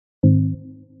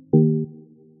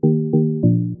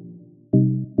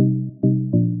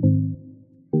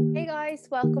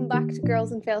welcome back to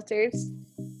Girls Unfiltered.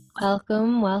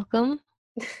 Welcome.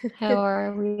 How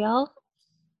are we all?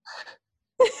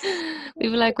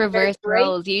 We've like reversed Great.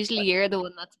 roles. Usually you're the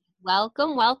one that's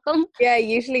welcome. Yeah,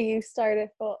 usually you start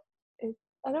it, but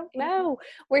I don't know.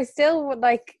 We're still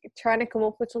like trying to come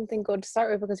up with something good to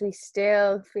start with because we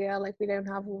still feel like we don't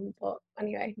have one. But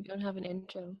anyway, We don't have an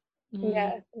intro.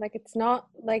 yeah, like it's not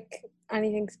like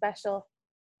anything special.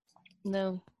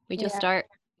 No, we just Yeah. start.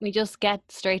 We just get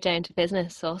straight down to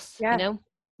business, us, Yeah. No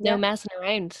Yeah. messing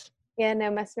around. Yeah,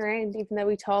 no messing around, even though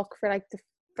we talk for like the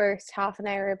first half an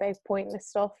hour about pointless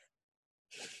stuff.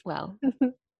 Well,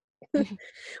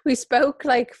 We spoke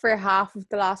like for half of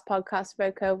the last podcast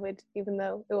about COVID, even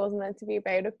though it wasn't meant to be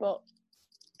about it, but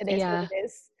it is what yeah, it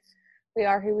is. We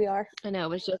are who we are. I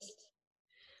know.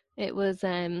 It was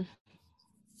an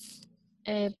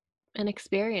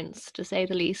experience to say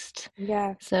the least.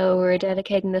 Yeah. So we're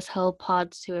dedicating this whole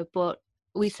pod to it, but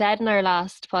we said in our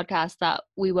last podcast that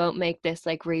we won't make this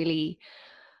like really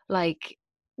like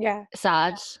Yeah.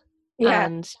 sad Yeah.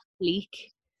 and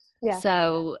bleak. Yeah.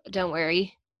 So don't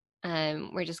worry.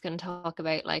 We're just going to talk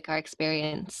about like our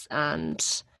experience and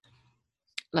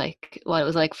like what it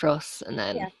was like for us, and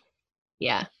then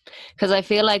because I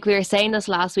feel like we were saying this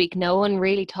last week, no one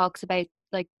really talks about,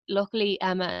 like, luckily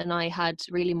Emma and I had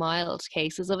really mild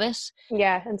cases of it.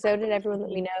 Yeah. And so did everyone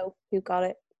that we know who got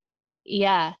it.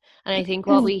 Yeah, and I think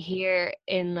what we hear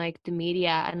in like the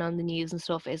media and on the news and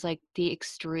stuff is like the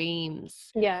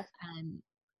extremes, Yeah.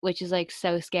 which is like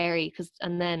so scary. Because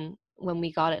and then when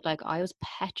we got it, like I was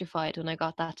petrified when I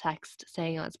got that text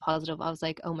saying I was positive. I was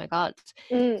like, oh my god,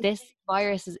 this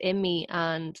virus is in me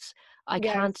and I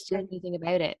Yeah, can't do anything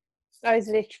about it. I was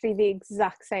literally the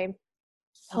exact same.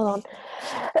 Hold on.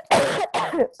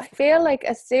 I feel like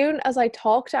as soon as I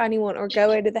talk to anyone or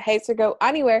go out of the house or go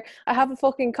anywhere, I have a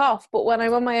fucking cough. But when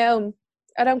I'm on my own,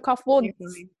 I don't cough once.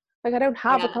 Like I don't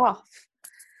have a cough.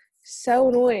 So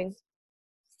annoying.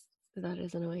 That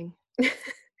is annoying. I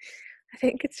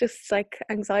think it's just like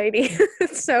anxiety.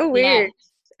 It's so weird.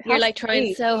 You're like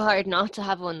trying so hard not to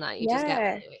have one that you just get one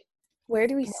anyway. Where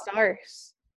do we start?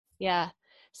 Yeah.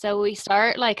 So we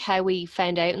start like how we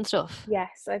found out and stuff.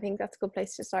 Yes, I think that's a good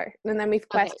place to start. And then we've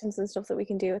questions and stuff that we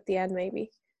can do at the end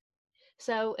maybe.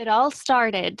 So it all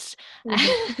started.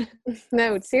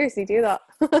 No, seriously, do that.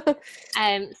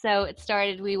 So it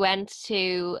started, we went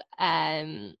to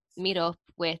meet up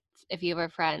with a few of our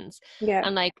friends. Yeah.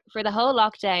 And like for the whole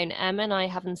lockdown, Emma and I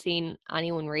haven't seen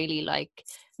anyone really. Like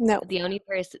no. The only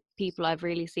people I've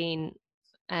really seen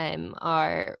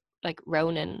are like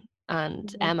Ronan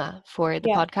and Emma for the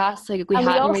podcast. Like we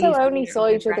also only saw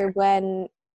each other when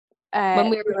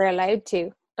we were allowed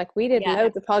to. Like we did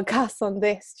loads of podcasts on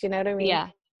this. Do you know what I mean?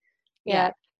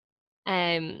 Yeah.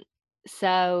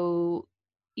 So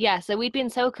we'd been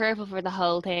so careful for the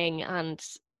whole thing, and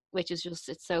which is just,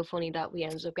 it's so funny that we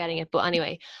ended up getting it. But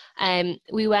anyway,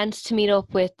 we went to meet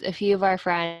up with a few of our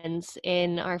friends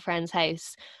in our friend's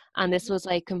house, and this was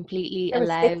like completely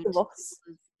allowed. Of us.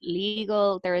 It was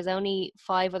legal. There was only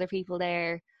 5 other people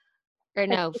there, or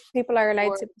no, people are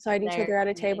allowed to sit beside each other at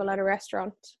a table at a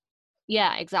restaurant.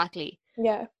 Yeah, exactly.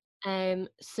 Yeah.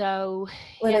 So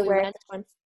we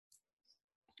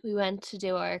went to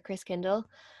do our Chris Kindle,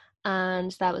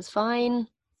 and that was fine.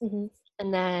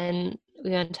 And then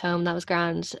we went home. That was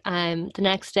grand. The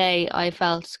next day I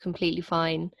felt completely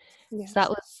fine. So that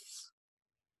was,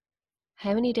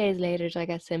 how many days later did I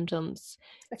get symptoms?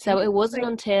 So it wasn't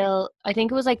until, I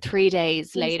think it was like 3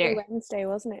 days later. Wednesday,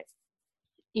 wasn't it?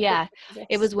 Yeah,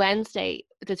 it was Wednesday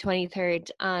the 23rd,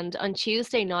 and on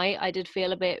Tuesday night I did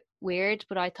feel a bit weird,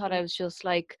 but I thought I was just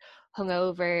like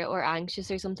hungover or anxious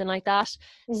or something like that.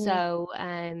 So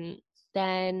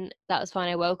then that was fine.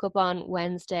 I woke up on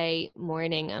Wednesday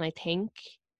morning, and I think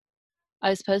I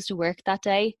was supposed to work that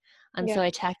day, and so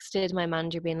I texted my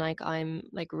manager being like, I'm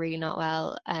like really not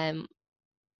well,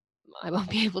 I won't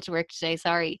be able to work today,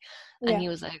 sorry. And he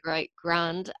was like, right,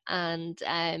 grand. And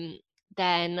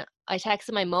then I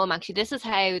texted my mum. Actually, this is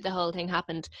how the whole thing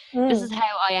happened. This is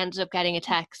how I ended up getting a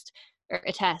text or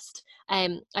a test.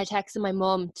 I texted my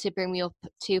mum to bring me up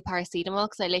 2 paracetamol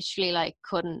because I literally like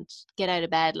couldn't get out of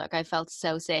bed. Like I felt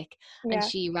so sick. And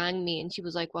she rang me and she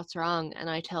was like, what's wrong? And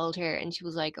I told her, and she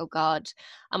was like, oh God.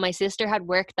 And my sister had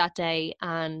work that day,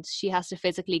 and she has to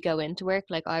physically go into work.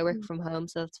 Like I work from home,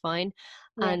 so that's fine.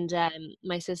 And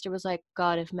my sister was like,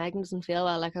 God, if Megan doesn't feel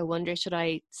well, like I wonder, should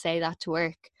I say that to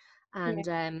work?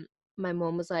 And my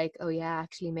mum was like, oh yeah,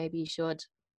 actually maybe you should.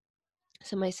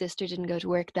 So my sister didn't go to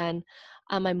work then,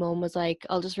 and my mum was like,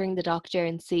 I'll just ring the doctor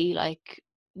and see like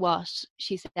what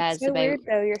she It's says so about. weird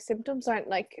though. Your symptoms aren't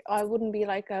like, I wouldn't be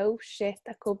like, oh shit,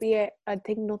 that could be it. I'd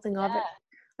think nothing of it. Yeah,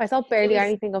 I thought it barely was.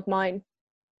 anything of mine.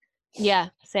 Yeah,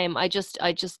 same. I just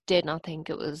did not think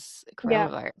it was Yeah,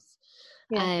 coronavirus.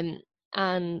 yeah, Um,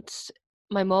 and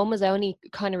my mom was only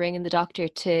kind of ringing the doctor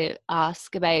to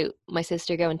ask about my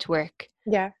sister going to work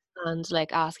yeah. and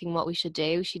like asking what we should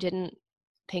do. She didn't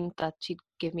think that she'd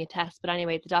give me a test. But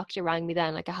anyway, the doctor rang me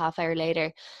then like a half hour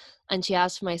later and she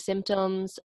asked for my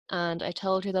symptoms and I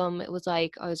told her them. It was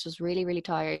like I was just really, really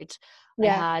tired. I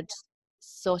Yeah, had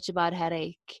such a bad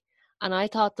headache. And I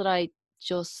thought that I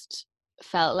just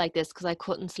felt like this because I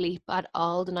couldn't sleep at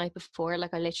all the night before.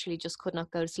 Like I literally just could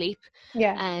not go to sleep.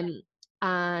 yeah. Um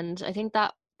and I think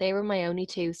that they were my only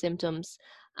two symptoms.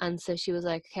 And so she was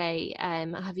like, okay,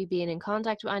 have you been in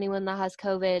contact with anyone that has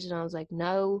COVID? And I was like,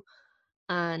 no.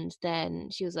 And then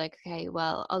she was like, okay,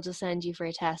 well, I'll just send you for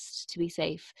a test to be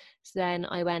safe. So then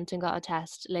I went and got a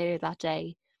test later that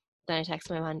day. Then I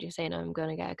texted my manager saying I'm going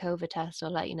to get a COVID test.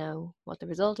 I'll let you know what the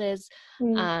result is.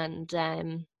 Mm, And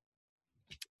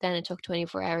then it took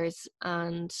 24 hours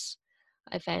and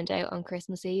I found out on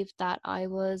Christmas Eve that I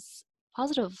was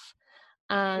positive.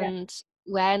 yeah, And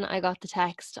when I got the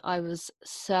text, I was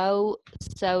so,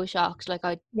 so shocked. Like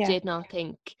I yeah. did not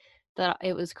think that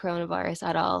it was coronavirus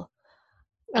at all.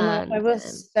 And I And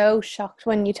was so shocked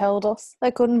when you told us.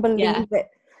 I couldn't yeah, believe it.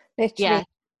 yeah, Literally.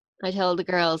 I told the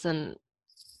girls and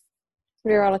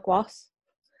We were all like, what?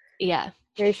 yeah,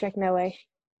 You're like, no way.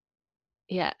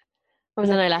 yeah. I was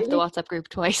And then like, I left the really? WhatsApp group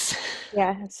twice.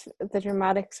 Yeah, the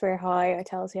dramatics were high, I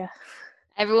tells you.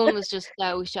 Everyone was just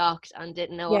so shocked and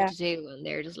didn't know what Yeah. to do. And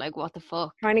they were just like, what the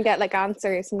fuck? Trying to get like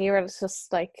answers, and you were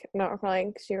just like not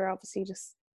replying because you were obviously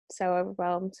just so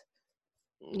overwhelmed.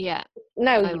 Yeah,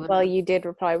 No, I would. well, you did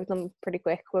reply with them pretty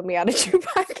quick when we added you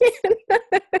back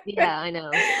in. Yeah, I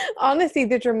know. Honestly,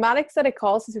 the dramatics that it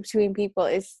causes between people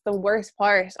is the worst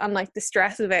part, and like the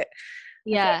stress of it.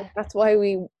 I feel Yeah, like that's why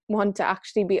we want to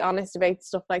actually be honest about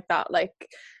stuff like that. Like,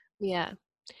 yeah.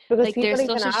 because Like people there's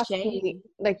even such a ask me, shame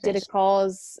like, with did it. it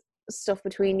cause stuff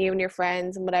between you and your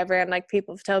friends and whatever? And like,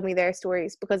 people have told me their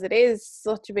stories because it is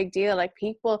such a big deal. Like,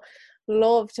 people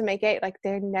love to make it like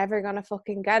they're never gonna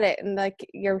fucking get it, and like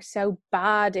you're so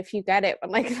bad if you get it, but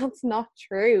like that's not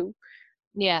true.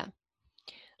 Yeah.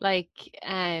 Like,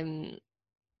 um,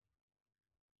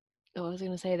 what was I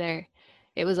gonna say there?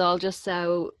 It was all just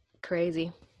so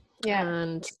crazy. Yeah.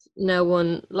 And no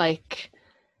one like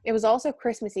It was also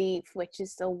Christmas Eve, which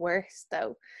is the worst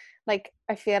though. Like,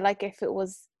 I feel like if it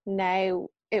was now,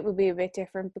 it would be a bit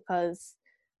different because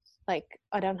like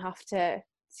I don't have to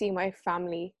see my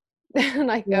family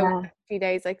like over yeah. a few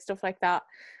days, like stuff like that.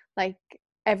 Like,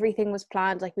 everything was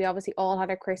planned. Like, we obviously all had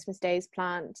our Christmas days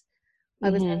planned. I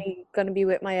was Mhm. only going to be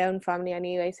with my own family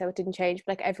anyway, so it didn't change.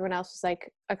 But like, everyone else was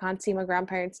like, I can't see my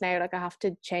grandparents now. Like, I have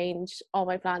to change all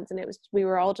my plans, and it was, we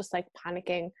were all just like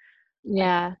panicking, like,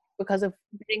 Yeah. because of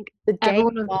I think the day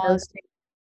everyone was was.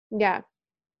 Yeah,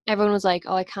 everyone was like,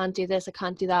 "Oh, I can't do this, I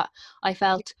can't do that." I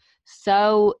felt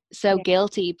so so yeah.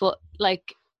 guilty, but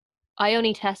like I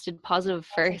only tested positive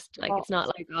Wasn't first. Like your it's fault. not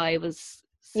like I was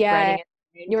Yeah, spreading it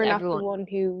around you're to not the everyone. one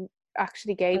who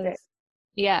actually I gave it. was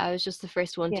Yeah, I was just the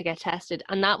first one Yeah, to get tested.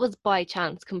 And that was by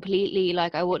chance completely.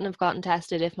 Like I wouldn't have gotten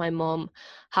tested if my mum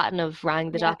hadn't have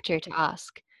rang the yeah. doctor to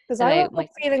ask Because I woke about my up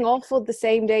feeling awful the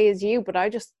same day as you, but I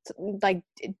just like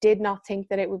did not think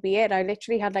that it would be it. I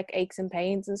literally had like aches and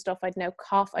pains and stuff. I'd no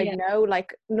cough. I'd Yeah. no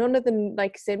like none of the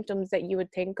like symptoms that you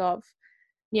would think of.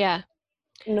 Yeah.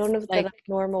 None of the Like like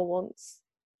normal ones.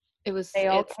 it was They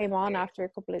all it's came on weird. after a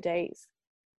couple of days.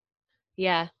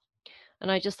 Yeah.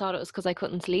 And I just thought it was because I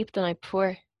couldn't sleep the night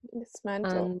before. It's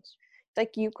mental. And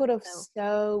Like, you could have no.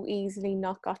 so easily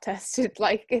not got tested.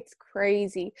 Like, it's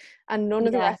crazy, and none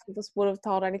of the Yeah. rest of us would have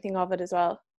thought anything of it as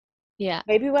well. Yeah.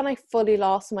 Maybe when I fully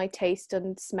lost my taste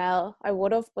and smell, I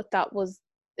would have, but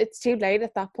it's too late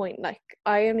at that point. Like,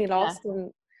 I only Yeah. lost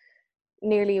them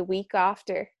nearly a week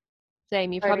after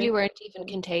Same. You starting probably to weren't get even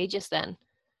them. contagious then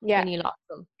Yeah, when you lost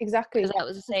them. Because exactly. that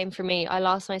was the same for me. I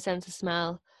lost my sense of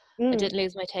smell. I Mm, didn't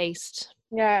lose my taste.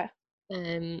 yeah,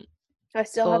 Um, I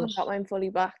still but haven't got mine fully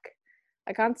back.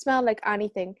 I can't smell like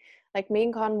anything. Like, me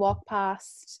and Con walked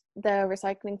past the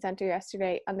recycling centre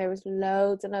yesterday, and there was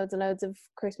loads and loads and loads of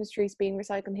Christmas trees being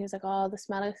recycled. And he was like, "Oh, the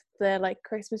smell of the like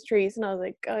Christmas trees," and I was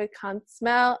like, "I can't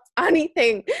smell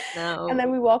anything." And no.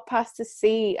 then we walked past the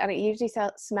sea, and it usually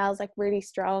smells like really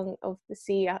strong of the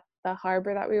sea at the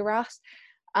harbour that we were at,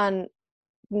 and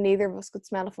neither of us could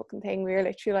smell a fucking thing. We were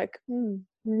literally like, "Hmm."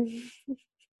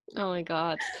 Oh my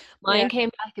God. Yeah, Mine came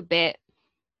back a bit,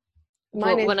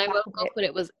 mine but is when I back woke a up, bit.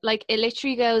 it was like it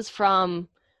literally goes from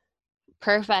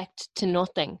perfect to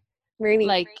nothing. Really?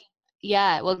 Like,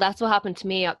 yeah, well, that's what happened to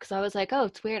me, because I was like, oh,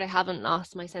 it's weird, I haven't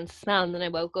lost my sense of smell. And then I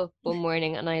woke up one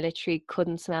morning and I literally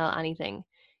couldn't smell anything.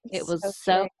 It It's was so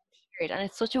so strange. weird. And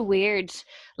it's such a weird,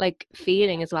 like,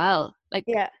 feeling as well. Like,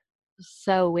 Yeah.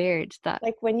 so weird that,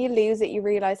 Like when you lose it, you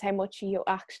realize how much you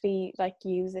actually like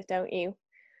use it, don't you?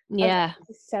 I was yeah, like,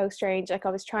 this is so strange. Like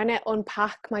I was trying to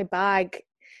unpack my bag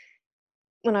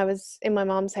when I was in my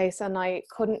mom's house and I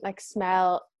couldn't like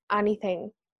smell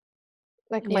anything,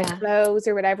 like my yeah, clothes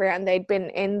or whatever, and they'd been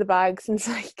in the bag since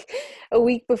like a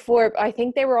week before. I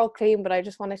think they were all clean, but I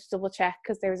just wanted to double check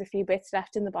because there was a few bits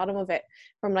left in the bottom of it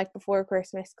from like before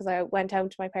Christmas, because I went home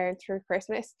to my parents for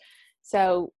Christmas.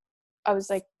 So I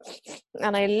was like,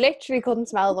 and I literally couldn't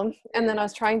smell them. And then I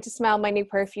was trying to smell my new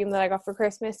perfume that I got for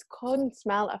Christmas, couldn't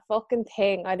smell a fucking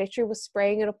thing. I literally was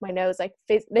spraying it up my nose, like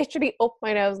literally up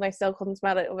my nose, and I still couldn't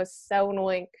smell it. It was so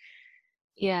annoying.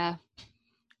 yeah.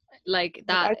 Like,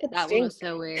 Like I that could that one stink. was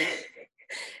so weird.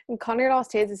 And Connor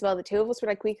lost his as well. The two of us were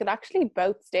like, we could actually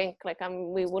both stink. Like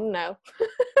we wouldn't know.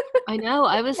 I know.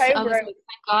 I was How I was gross. like,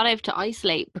 thank God I have to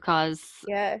isolate, because,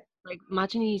 Yeah. like,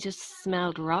 imagine you just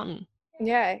smelled rotten.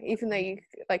 Yeah. Even though you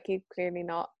clearly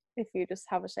not, if you just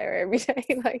have a shower every day,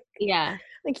 Yeah,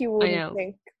 like you I wouldn't know.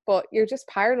 think. But you're just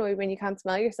paranoid when you can't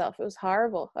smell yourself. It was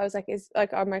horrible. I was like,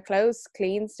 are my clothes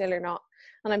clean still or not?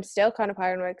 And I'm still kind of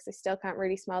paranoid because I still can't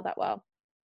really smell that well.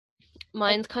 I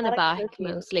Mine's kind smell of like back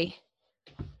perfume. mostly.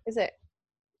 Is it?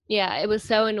 Yeah, it was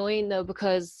so annoying though,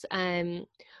 because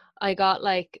I got,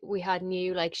 like, we had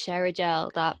new, like, shower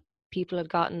gel that people had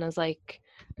gotten as, like,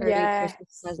 early Christmas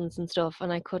Yes. presents and stuff,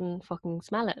 and I couldn't fucking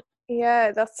smell it.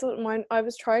 Yeah, that's what mine. I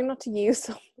was trying not to use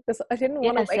them because I didn't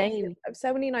want to Yeah, waste it. same. I have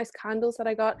so many nice candles that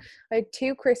I got. I had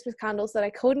 2 Christmas candles that I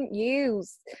couldn't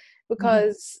use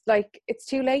because like it's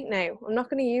too late now. I'm not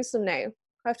going to use them now.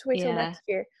 I have to wait till Yeah, next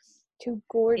year. Two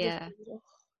gorgeous yeah. candles. Oh,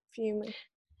 fuming.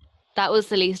 That was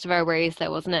the least of our worries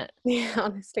though, wasn't it? Yeah,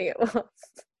 honestly, it was.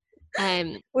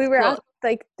 Um, We were at so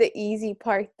like the easy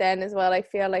part then as well. I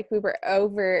feel like we were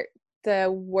over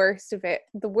the worst of it.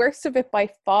 The worst of it by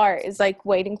far is like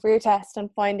waiting for your test and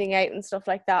finding out and stuff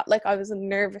like that. Like I was a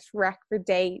nervous wreck for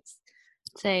days.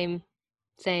 same,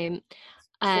 same.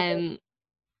 So Um,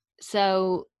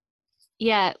 so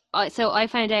yeah, so I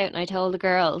found out and I told the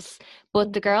girls,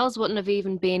 but the girls wouldn't have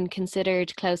even been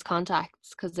considered close contacts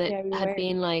because it yeah, we had were.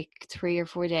 been like 3 or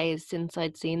 4 days since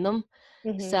I'd seen them.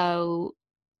 Hmm. So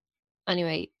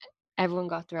anyway, everyone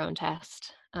got their own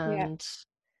test, Yeah, and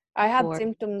I had for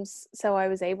symptoms, so I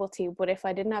was able to. But if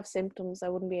I didn't have symptoms, I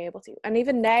wouldn't be able to. And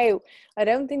even now, I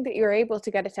don't think that you're able to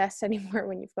get a test anymore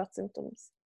when you've got symptoms.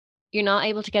 you're not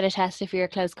able to get a test if you're a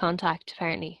close contact,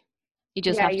 apparently. You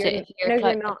just Yeah, have to, if you're no,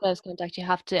 you're a not. close contact, you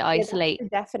have to Yeah, that's isolate. for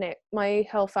definite. My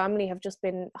whole family have just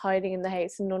been hiding in the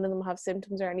house and none of them have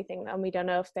symptoms or anything, and we don't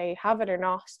know if they have it or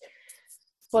not.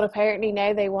 But apparently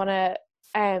now they want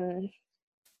to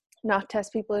not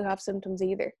test people who have symptoms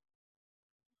either.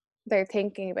 They're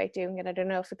thinking about doing it. I don't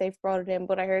know if they've brought it in,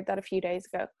 but I heard that a few days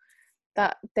ago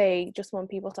that they just want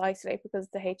people to isolate because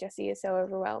the HSE is so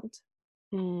overwhelmed.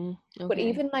 But Okay.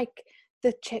 even like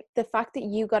the fact that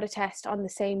you got a test on the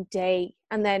same day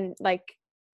and then like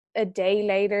a day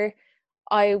later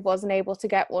I wasn't able to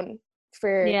get one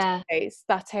for Yeah, 10 days.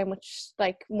 That's how much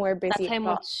like more busy that's it how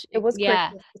got. much, It was yeah.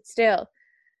 Christmas, but still,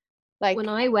 When like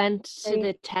I went to crazy.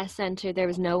 the test center, there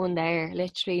was no one there.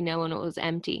 Literally no one. It was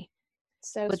empty.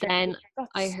 So But strange. then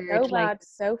I That's so heard, like, bad,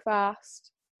 so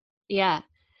fast. yeah,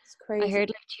 It's I crazy. heard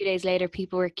like 2 days later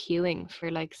people were queuing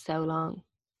for like so long.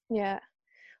 Yeah.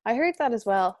 I heard that as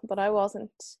well, but I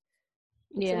wasn't.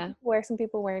 But some Yeah. people were, some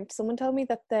people weren't. Someone told me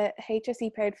that the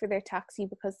HSE paid for their taxi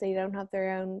because they don't have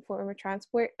their own form of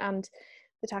transport, and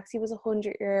the taxi was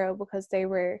 €100 because they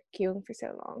were queuing for so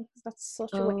long. That's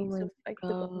such a Oh waste my of like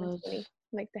the government's God. money.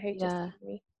 Like the HSE Yeah.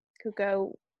 money could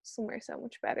go somewhere so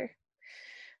much better.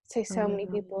 I'd say Oh so my many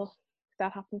God. people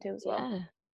that happened to as well. Yeah.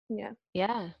 Yeah,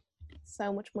 Yeah.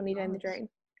 so much money down the God. drain.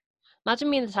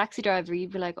 Imagine being the taxi driver.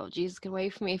 You'd be like, "Oh Jesus, get away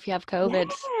from me if you have Yeah.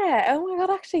 COVID." Oh my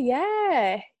god. Actually,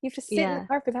 yeah. You have to sit in the Yeah.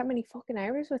 car for that many fucking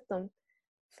hours with them.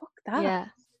 Fuck that. Yeah.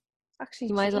 Actually,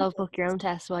 You might as well Jesus. book your own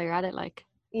test while you're at it. Like,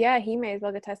 Yeah, he may as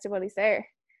well get tested while he's there.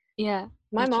 yeah,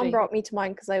 My mom literally. brought me to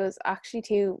mine because I was actually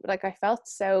too, like, I felt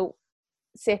so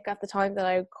sick at the time that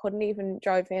I couldn't even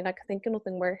drive in. I could think of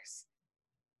nothing worse.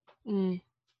 Mm.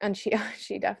 And she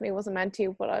she definitely wasn't meant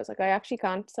to, but I was like, I actually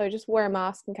can't. So I just wore a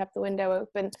mask and kept the window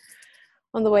open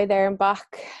on the way there and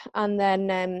back. And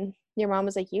then your mom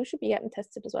was like, you should be getting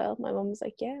tested as well. My mom was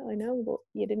like, yeah, I know, but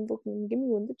you didn't fucking give me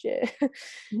one, did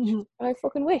you? I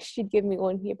fucking wish you'd give me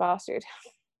one, you bastard.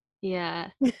 Yeah.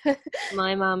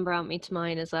 My mom brought me to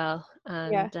mine as well,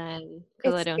 Yeah. and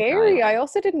because I It's don't drive. scary. I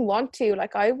also didn't want to.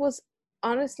 Like, I was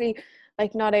honestly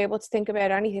like not able to think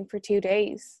about anything for 2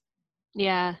 days.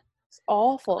 Yeah, It's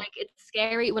awful. like it's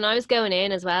scary. When I was going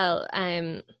in as well,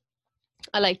 I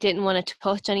like didn't want to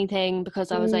touch anything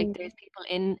because I was like, Mm, there's people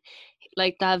in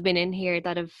like that have been in here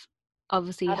that have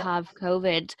obviously had it. have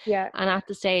COVID, Yeah. and at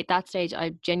that stage, I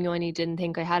genuinely didn't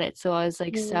think I had it, so I was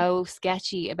like Mm, so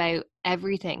sketchy about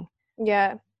everything.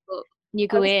 yeah. But you I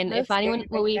go was in, so if anyone,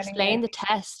 scared well, about we getting there. explain the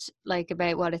test like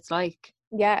about what it's like.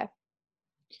 Yeah.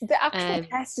 The actual Um,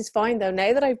 test is fine though.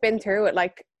 Now that I've been through it,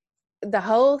 like the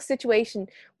whole situation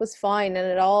was fine and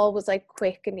it all was like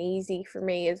quick and easy for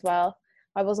me as well.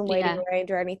 I wasn't waiting yeah, around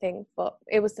or anything, but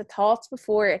it was the thoughts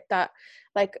before it that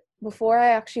like before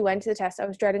I actually went to the test, I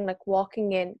was dreading like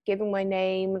walking in, giving my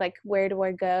name, like where do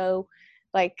I go,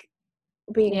 like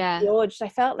being yeah, judged. I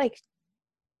felt like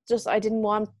just I didn't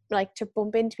want like to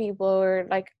bump into people or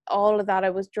like all of that. I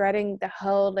was dreading the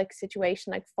whole like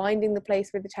situation, like finding the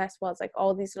place where the test was, like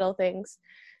all these little things.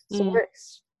 It's the mm,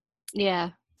 worst.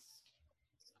 yeah.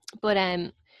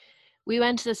 But we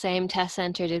went to the same test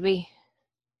center, did we?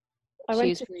 I went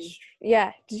to Shrewsbury.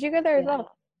 yeah. Did you go there as Yeah.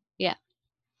 well? Yeah.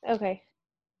 Okay.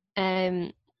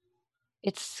 Um,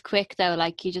 it's quick though.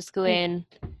 Like you just go Mm. in,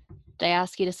 they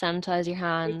ask you to sanitize your We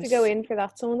have to go hands. in for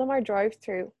that. Some of them are drive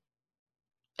through.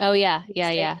 Oh yeah, You yeah,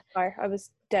 stay in yeah. the car. I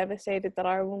was devastated that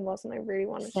our one wasn't. I really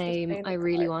wanted to just stay Same. in I the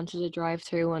really car. wanted a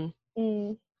drive-through one.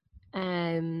 Mm.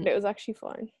 Um, But it was actually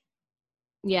fine.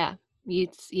 yeah.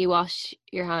 You wash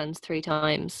your hands 3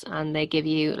 times, and they give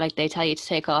you like they tell you to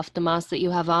take off the mask that you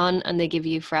have on, and they give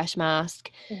you fresh mask,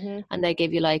 Mm-hmm. and they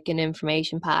give you like an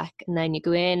information pack, and then you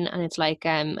go in, and it's like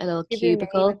a little Give your name and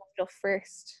cubicle. stuff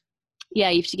first.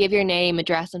 Yeah, you have to give your name,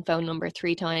 address, and phone number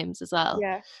 3 times as well.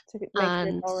 Yeah, to make sure it's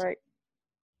And all right.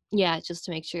 yeah, just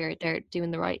to make sure they're doing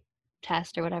the right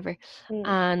test or whatever. Mm.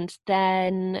 And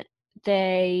then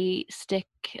they stick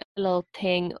a little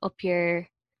thing up your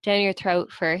down your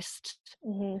throat first,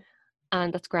 Mm-hmm.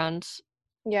 and that's grand.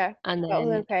 Yeah, And that was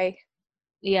then okay.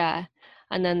 yeah,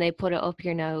 and then they put it up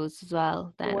your nose as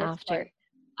well The then worst part. after.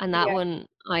 And that Yeah, one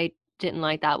I didn't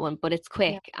like that one, but it's yeah,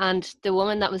 quick. And the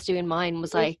woman that was doing mine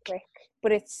was it is like, quick,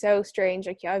 but it's so strange.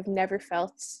 Like yeah, I've never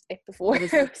felt it before. it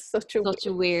was It was such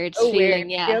a weird so weird.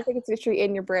 feeling, It yeah. feels like it's literally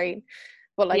in your brain,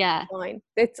 but like Yeah. it's fine.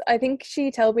 It's. I think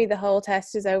she told me the whole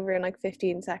test is over in like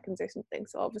 15 seconds or something.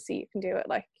 So obviously you can do it.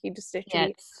 Like you just Yeah,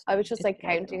 literally. I was just it's like dead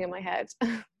counting on. in my head.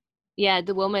 Yeah,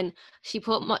 the woman, she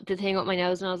put the thing up my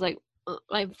nose, and I was like,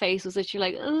 my face was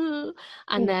literally like, ugh.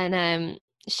 And then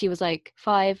she was like,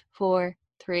 5, 4,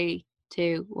 3,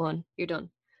 2, 1, you're done.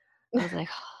 I was like,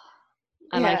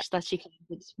 I Yeah, liked that she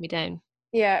counted me down.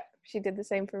 yeah. She did the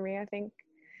same for me. I think.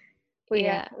 But yeah,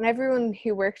 Yeah, and everyone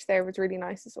who worked there was really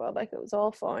nice as well. Like it was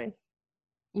all fine.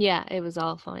 yeah, it was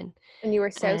all fine. And you were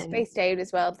so Um, spaced out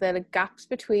as well. The like, gaps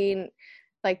between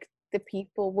like the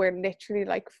people were literally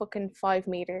like fucking 5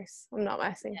 meters. I'm not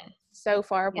messing. yeah, So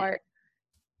far yeah, apart.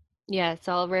 yeah, it's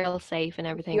all real safe and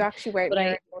You everything. actually weren't But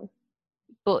near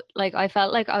anyone. like I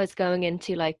felt like I was going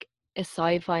into like a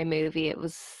sci-fi movie. It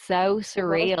was so It was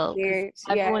surreal because weird.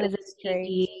 Yeah, everyone it is was in strange.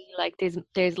 PPE. Like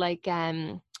there's like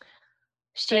Very like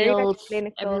shields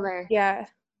clinical. everywhere. Yeah.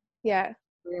 Yeah.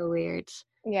 Real weird.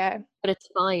 Yeah. But it's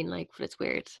fine, like, but it's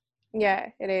weird. Yeah.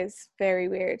 It is very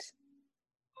weird.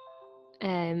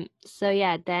 So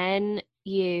yeah, then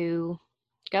you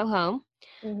go home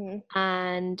Mhm.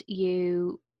 and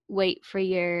you wait for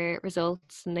your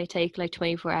results, and they take like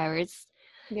 24 hours.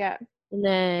 Yeah. And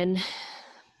then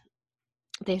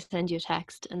they send you a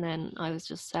text, and then I was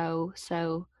just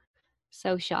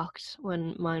so shocked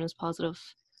when mine was positive.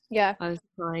 Yeah. I was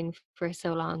crying for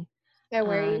so long. Yeah.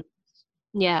 Were you? And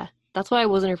yeah, that's why I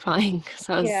wasn't replying, because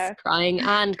I was Yeah. crying,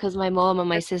 and because my mom and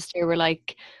my sister were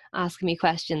like asking me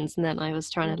questions, and then I was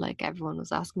trying to like everyone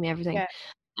was asking me everything, Yeah.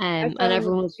 My and phone was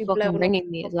everyone was actually fucking blown up ringing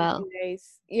me for as fucking well. 2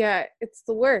 days. Yeah. It's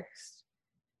the worst.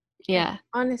 Like Yeah,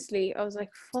 honestly, I was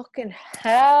like fucking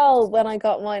hell when I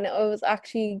got mine. I was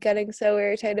actually getting so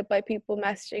irritated by people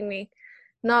messaging me,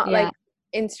 not like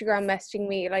yeah, Instagram messaging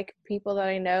me, like people that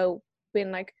I know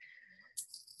being like,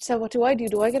 "So what do I do?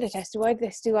 Do I get a test? Do I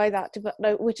this? Do I that?"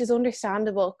 Like, which is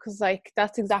understandable because like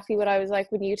that's exactly what I was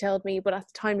like when you told me. But at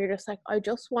the time, you're just like, I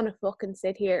just want to fucking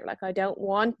sit here. Like I don't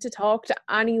want to talk to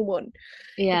anyone.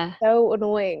 It's yeah. so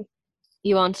annoying.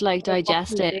 You want to like Like what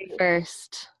digest can you it do?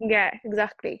 first. Yeah,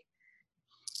 exactly.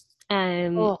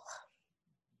 Um, Oh,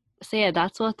 so yeah,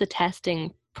 that's what the testing yeah.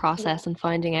 process and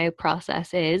finding out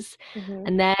process is. Hmm.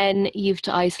 And then you've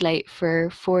to isolate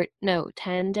for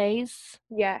 10 days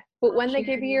Yeah, but when after they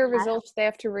give you your your test. results, they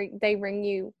have to they ring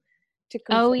you to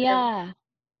Oh consider, yeah.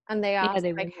 and they Yeah, ask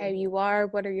they like will how do. you are,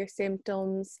 what are your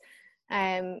symptoms.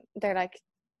 They're like,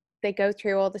 they go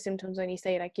through all the symptoms when you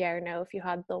say like yeah or no if you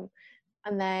had them,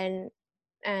 and then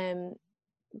um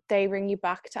they ring you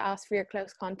back to ask for your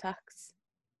close contacts.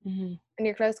 Mm-hmm. And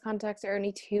your close contacts are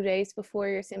only 2 days before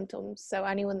your symptoms. So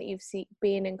anyone that you've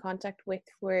been in contact with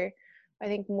for, I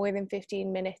think, more than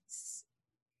 15 minutes,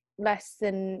 less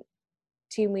than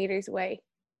 2 meters away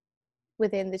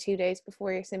within the 2 days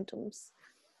before your symptoms.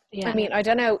 I Yeah, mean, I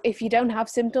don't know. If you don't have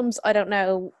symptoms, I don't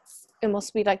know. It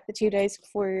must be like the 2 days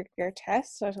before your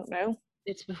test. I don't know.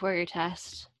 it's before your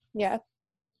test. Yeah.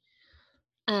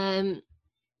 Um,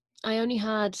 I only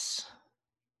had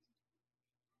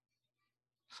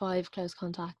 5 close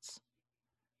contacts.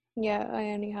 Yeah,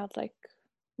 I only had like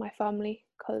my family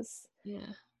because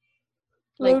Yeah,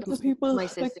 like loads of people, my like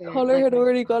sister, Connor like had my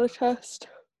already got a test.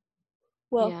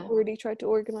 Well, yeah, already tried to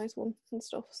organise one and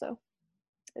stuff, so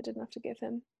I didn't have to give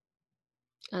him.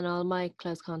 and all my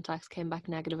close contacts came back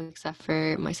negative except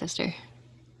for my sister.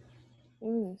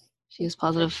 Mm. She was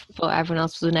positive, but everyone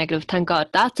else was negative. Thank God.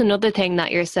 That's another thing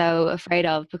that you're so afraid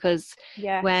of, because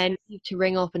Yes. when you have to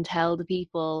ring up and tell the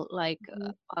people like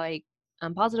Mhm. I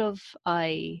am positive,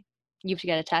 you have to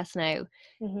get a test now.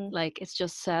 Mhm. Like it's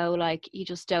just so like you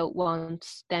just don't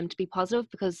want them to be positive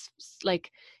because like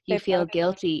you They've got feel it.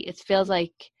 guilty. It feels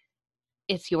like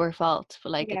it's your fault,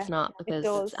 but like Yeah, it's not, it because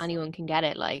it's does. anyone can get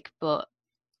it. Like, but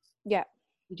Yeah.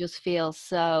 you just feel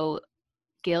so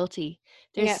guilty.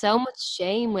 There's Yeah. so much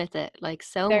shame with it, like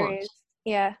so There much. is.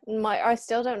 Yeah. I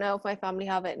still don't know if my family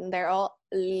have it, and they're all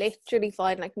literally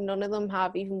fine. Like none of them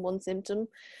have even one symptom.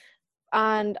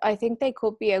 And I think they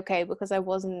could be okay because I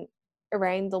wasn't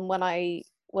around them when I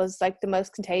was like the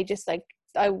most contagious. Like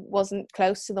I wasn't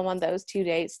close to them on those 2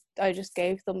 days. I just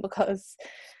gave them because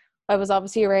I was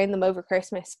obviously around them over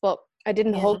Christmas, but I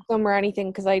didn't Yeah. hug them or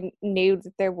anything because I knew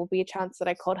that there would be a chance that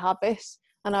I could have it.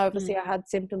 And obviously I had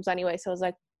symptoms anyway, so I was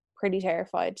like pretty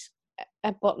terrified.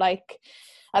 But like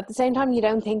at the same time, you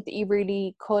don't think that you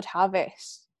really could have it.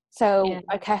 So Yeah.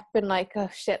 I kept being like, oh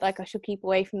shit, like I should keep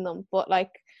away from them. But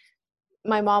like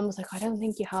my mom was like, I don't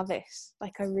think you have it.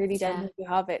 Like I really don't Yeah. think you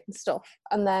have it and stuff.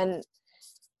 And then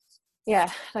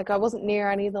yeah, like I wasn't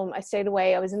near any of them. I stayed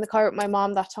away. I was in the car with my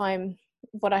mom that time,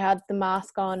 but I had the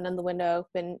mask on and the window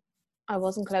open. I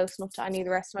wasn't close enough to any of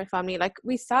the rest of my family. Like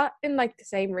we sat in like the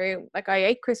same room. Like I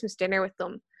ate Christmas dinner with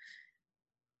them,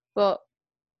 but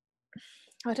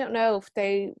I don't know if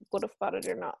they would have got it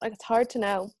or not. Like it's hard to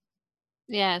know.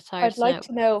 Yeah, it's hard I'd to like know.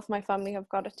 to know if my family have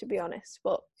got it, to be honest,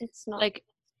 but it's not Like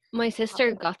my sister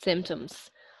happening. got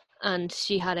symptoms and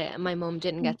she had it, and my mum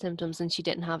didn't get symptoms and she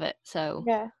didn't have it. So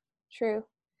Yeah, true.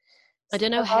 I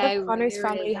don't know A lot of how Connor's rare it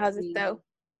family is has it to though.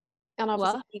 And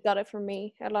obviously what? he got it from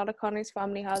me. A lot of Connor's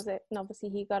family has it, and obviously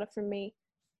he got it from me.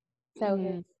 So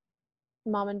his Mm,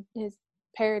 mom and his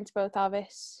parents both have it.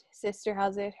 His sister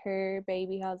has it. Her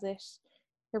baby has it.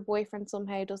 Her boyfriend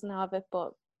somehow doesn't have it,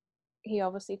 but he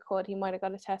obviously could. He might have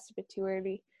got a test a bit too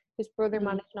early. His brother mm,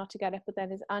 managed not to get it, but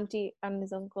then his auntie and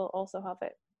his uncle also have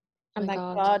it. And my thank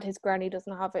God. God his granny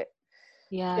doesn't have it.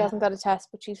 She Yeah. hasn't got a test,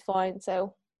 but she's fine.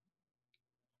 So,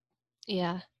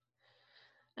 Yeah.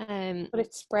 Um but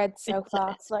it spread so it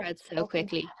fast, like spreads so fucking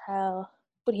quickly. hell.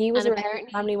 But he was And around his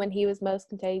apparently, family when he was most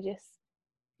contagious.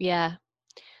 yeah,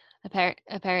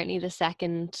 apparently the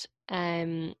second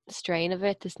strain of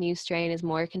it, this new strain, is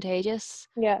more contagious.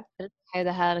 Yeah, I don't know how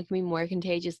the hell it can be more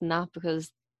contagious than that,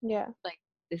 because yeah. like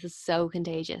this is so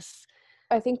contagious.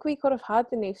 I think we could have had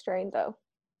the new strain though.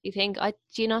 Do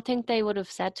you not think they would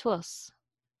have said to us?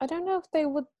 I don't know if they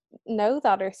would know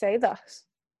that or say that.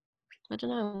 I don't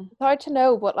know. It's hard to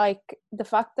know, but like the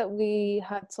fact that we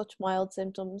had such mild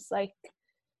symptoms, like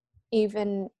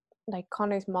even like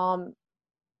Connor's mom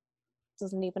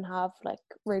doesn't even have like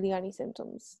really any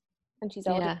symptoms, and she's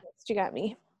older. Yeah. Do you get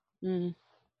me? Mm,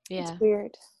 It's yeah.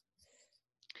 weird.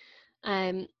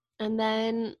 Um and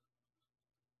then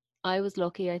I was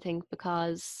lucky, I think,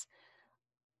 because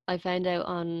I found out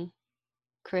on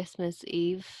Christmas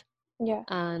Eve, Yeah.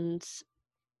 and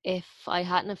if I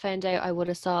hadn't have found out, I would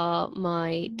have saw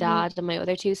my Mhm. dad and my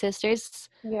other 2 sisters,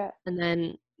 Yeah. and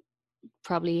then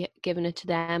probably given it to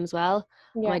them as well.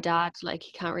 My Yeah. dad, like,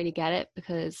 he can't really get it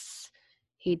because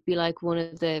he'd be like one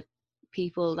of the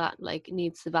people that like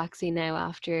needs the vaccine now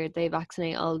after they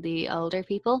vaccinate all the older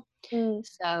people. Mm.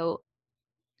 So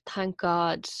thank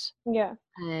God, Yeah.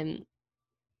 um,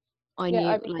 I Yeah. knew,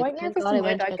 I'd be like, quite thank nervous God of I my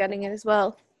went to dad get getting it as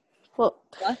well. But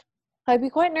what? I'd be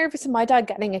quite nervous of my dad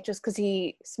getting it just because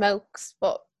he smokes.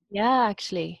 But Yeah,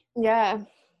 actually, yeah.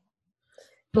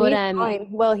 But but he's fine.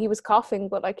 Well, he was coughing,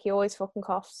 but like he always fucking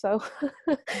coughs. So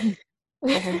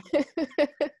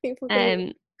You fucking-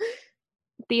 Um,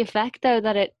 the effect though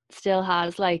that it still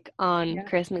has like on yeah,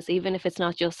 Christmas, even if it's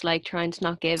not just like trying to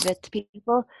not give it to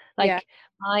people. yeah. Like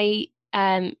my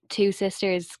two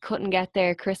sisters couldn't get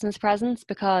their Christmas presents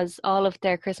because all of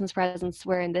their Christmas presents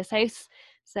were in this house.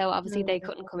 So obviously Oh they my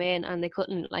couldn't come in and they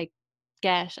couldn't like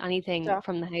get anything God.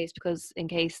 from the house because in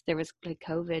case there was like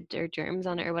COVID or germs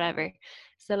on it or whatever.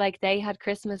 So like they had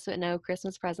Christmas with no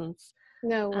Christmas presents.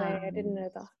 No way, I didn't Um know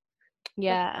that.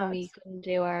 That's yeah, and bad. we couldn't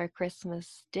do our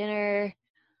Christmas dinner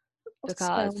That's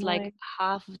so because like annoying.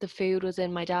 half of the food was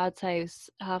in my dad's house,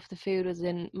 half the food was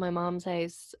in my mom's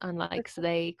house, and like so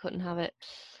they couldn't have it.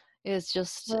 It was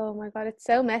just Oh my God, it's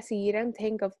so messy. You don't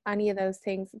think of any of those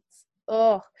things. It's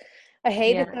oh, I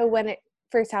hate it yeah, though when it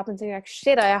first happens and you're like,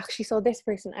 shit, I actually saw this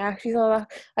person. I actually saw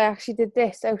that. I actually did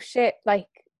this. Oh shit, like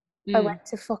I mm, went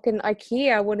to fucking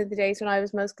IKEA one of the days when I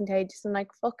was most contagious and like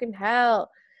fucking hell.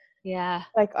 yeah,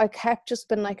 Like I kept just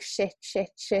been like shit, shit,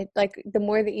 shit. Like the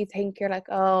more that you think you're like,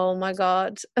 oh my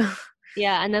God.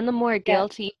 yeah. And then the more Yeah,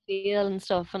 guilty you feel and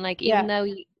stuff, and like yeah, even though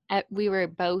we were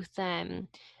both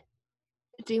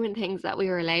doing things that we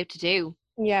were allowed to do,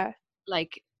 yeah.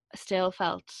 like still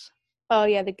felt Oh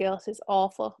yeah, the guilt is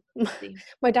awful. guilty.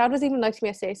 My dad was even like to me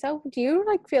yesterday, so do you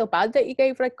like feel bad that you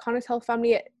gave like Connor's whole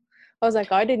family it? I was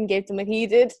like, I didn't give them it, he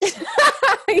did.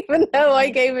 Even though I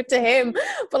gave it to him.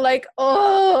 But like,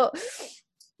 oh,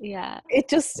 Yeah,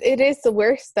 it is the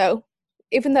worst though.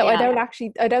 Even though yeah,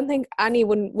 I don't think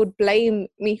anyone would blame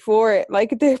me for it.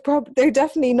 Like they're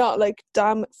definitely not like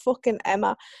damn fucking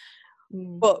Emma.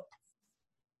 mm, But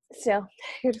still,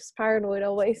 you're just paranoid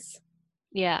always.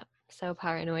 yeah. So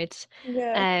paranoid.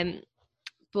 Yeah. Um,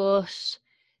 but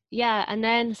yeah, and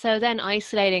then so then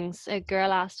isolating. A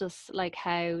girl asked us like,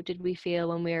 how did we feel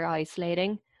when we were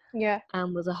isolating, Yeah.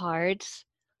 and was it hard?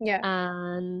 Yeah.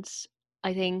 And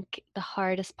I think the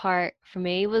hardest part for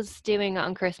me was doing it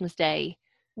on Christmas Day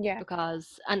Yeah.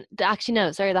 because, and actually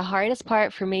no, sorry, the hardest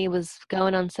part for me was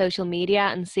going on social media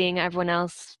and seeing everyone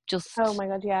else Oh just my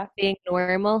God, yeah. being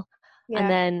normal, and Yeah.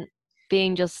 then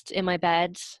being just in my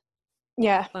bed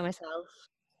Yeah. by myself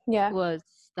Yeah. was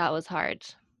that was hard.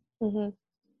 Mhm.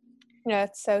 Yeah,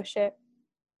 it's so shit.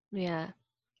 Yeah.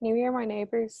 Can you hear my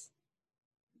neighbors?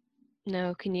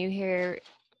 No, can you hear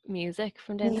music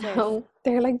from downstairs? No,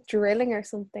 they're like drilling or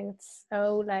something. It's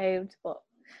so loud, but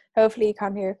hopefully you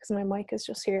can't hear because my mic is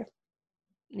just here.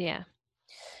 Yeah.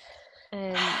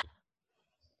 Um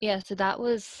yeah, so that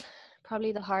was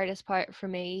probably the hardest part for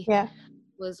me Yeah.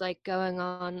 was like going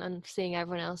on and seeing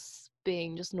everyone else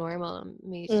being just normal and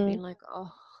me just Mm. being like,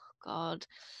 oh God.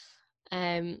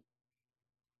 Um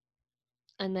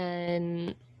and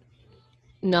then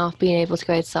not being able to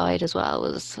go outside as well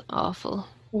was awful.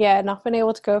 Yeah, not being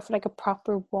able to go for like a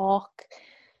proper walk.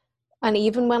 And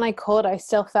even when I could, I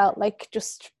still felt like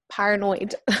just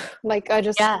paranoid. Like I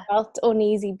just Yeah. felt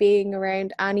uneasy being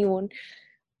around anyone.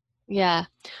 Yeah.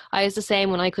 I was the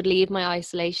same when I could leave my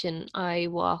isolation.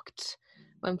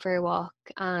 Went for a walk,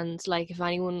 and like if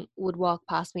anyone would walk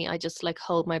past me, I just like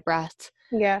hold my breath.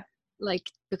 Yeah.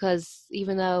 Like because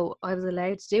even though I was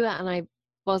allowed to do it and I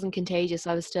wasn't contagious,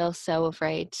 I was still so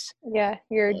afraid. Yeah,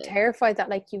 you're Uh, terrified that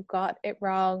like you got it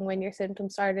wrong when your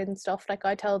symptoms started and stuff. Like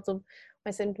I told them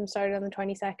my symptoms started on the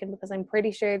 22nd because I'm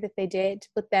pretty sure that they did,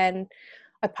 but then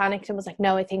I panicked and was like,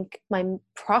 no, I think my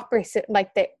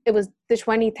it was the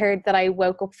 23rd that I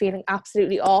woke up feeling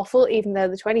absolutely awful, even though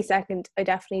the 22nd I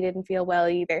definitely didn't feel well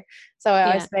either. So I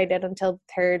Yeah, isolated until the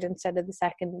third instead of the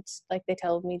second, like they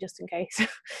told me just in case,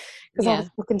 because I yeah, was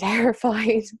fucking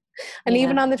terrified. And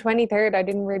even yeah, on the 23rd, I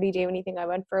didn't really do anything. I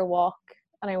went for a walk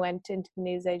and I went into the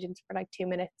newsagents for like 2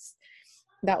 minutes.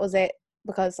 That was it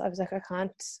because I was like, I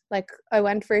can't. Like, I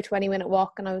went for a 20-minute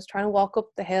walk and I was trying to walk up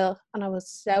the hill and I was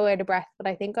so out of breath. But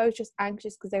I think I was just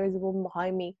anxious because there was a woman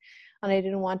behind me and I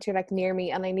didn't want her like near me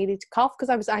and I needed to cough because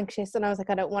I was anxious and I was like,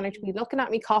 I don't want her to be looking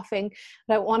at me coughing.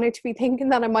 I don't want her to be thinking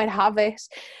that I might have it.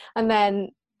 And then,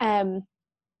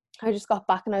 I just got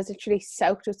back and I was literally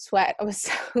soaked with sweat. I was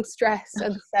so stressed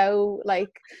and so like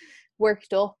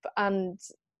worked up. And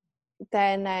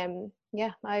then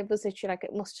yeah, I was literally like,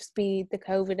 it must just be the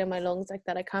COVID in my lungs, like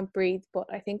that I can't breathe. But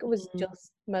I think it was mm,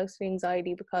 just mostly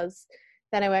anxiety because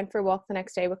then I went for a walk the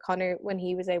next day with Connor when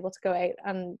he was able to go out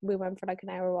and we went for like an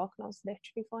hour walk and I was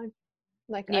literally fine.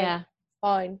 Like I was yeah,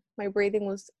 fine. My breathing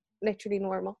was literally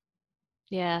normal.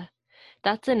 yeah.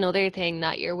 That's another thing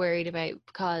that you're worried about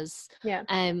because Yeah.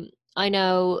 um I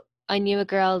know I knew a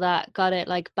girl that got it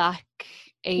like back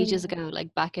ages Mhm. ago,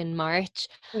 like back in March,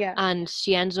 Yeah. and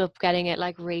she ended up getting it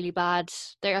like really bad.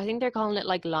 I think they're calling it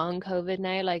like long COVID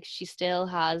now. Like she still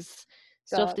has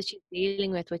stuff God. that she's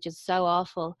dealing with, which is so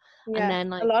awful. And Yeah. then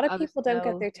A like lot of I was people don't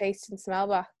get so, their taste and smell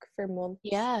back for months.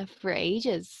 yeah, for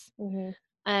ages. Hmm.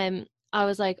 I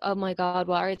was like, oh my God,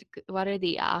 what are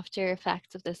the after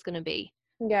effects of this going to be?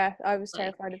 Yeah, I was Like,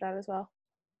 terrified of that as well.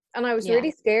 And I was yeah,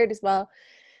 really scared as well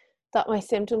that my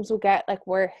symptoms would get like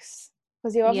worse,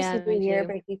 because you obviously yeah, do me hear too.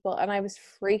 about people, and I was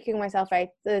freaking myself out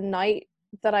the night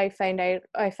that I found out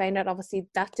obviously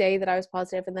that day that I was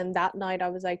positive, and then that night I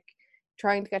was like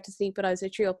trying to get to sleep, but I was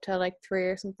literally up till like 3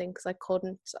 or something because I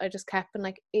couldn't. I just kept being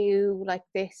like, ew, like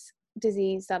this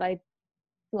disease that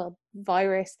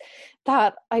virus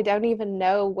that I don't even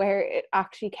know where it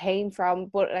actually came from,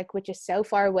 but like which is so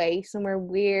far away, somewhere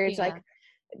weird, Yeah,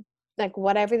 like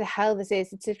whatever the hell this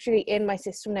is, it's literally in my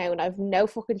system now, and I've no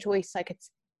fucking choice. Like it's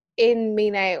in me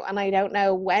now, and I don't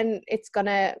know when it's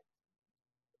gonna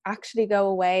actually go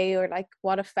away or like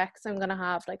what effects I'm gonna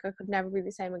have. Like I could never be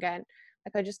the same again.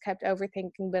 Like I just kept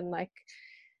overthinking, being like,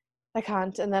 I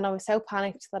can't. And then I was so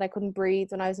panicked that I couldn't breathe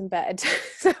when I was in bed.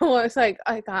 So I was like,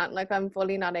 I can't, like I'm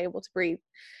fully not able to breathe.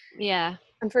 yeah.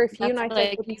 And for a few That's nights I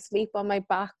like, couldn't sleep on my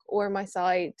back or my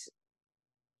side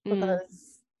mm,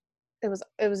 because it was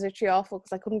literally awful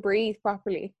because I couldn't breathe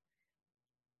properly.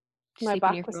 My sleep in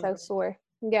back your was front. so sore.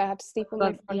 Yeah, I had to sleep on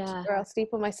my But front, yeah, or I'll sleep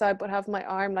on my side, but have my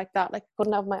arm like that. Like I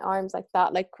couldn't have my arms like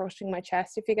that, like crushing my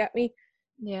chest, if you get me.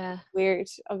 yeah, Weird.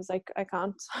 I was like, I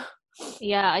can't.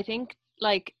 yeah. I think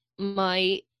like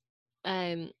my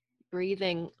um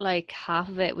breathing, like half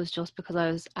of it was just because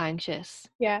I was anxious,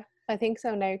 Yeah, I think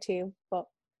so now too, but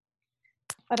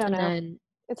I don't and know. then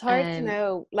It's hard to um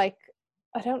know. Like,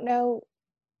 I don't know.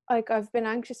 Like, I've been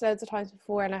anxious loads of times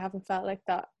before and I haven't felt like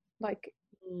that. Like,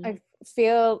 mm, I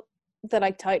feel the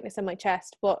like tightness in my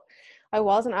chest, but I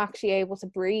wasn't actually able to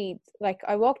breathe. Like,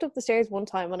 I walked up the stairs one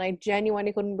time and I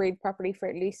genuinely couldn't breathe properly for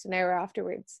at least an hour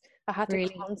afterwards. I had to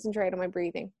really, concentrate on my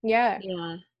breathing. Yeah.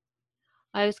 yeah.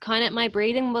 I was kind of, my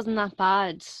breathing wasn't that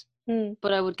bad, Mm.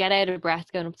 but I would get out of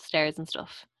breath going up the stairs and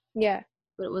stuff. Yeah.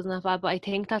 But it wasn't that bad. But I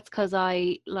think that's because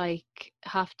I like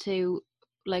have to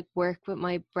like work with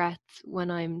my breath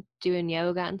when I'm doing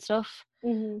yoga and stuff.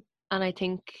 Hmm. And I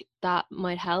think that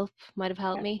might have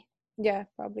helped Yeah. me. Yeah,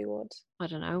 probably would. I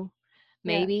don't know,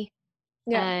 Yeah. maybe.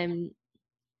 Yeah. Um,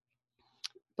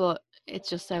 but it's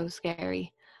just so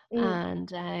scary.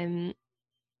 Mm. And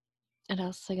what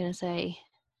else was I gonna say?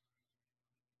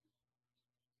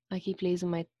 I keep losing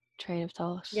my train of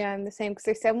thought. Yeah, I'm the same because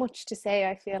there's so much to say,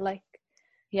 I feel like.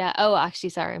 Yeah. Oh, actually,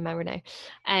 sorry, I remember now.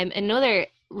 Another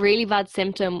really bad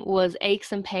symptom was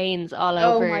aches and pains all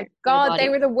Oh over my my God, they body.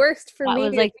 were the worst for That me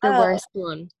was as like the well. worst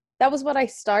one. That was what I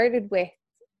started with.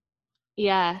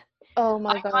 Yeah, Oh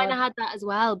I my kind God. of had that as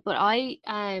well, but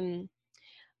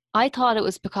I thought it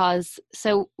was because,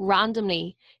 so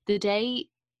randomly the day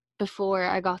before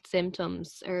I got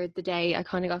symptoms, or the day I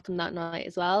kind of got them that night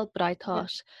as well, but I Yeah.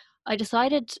 thought I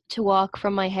decided to walk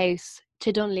from my house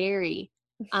to Dunleary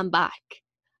and back.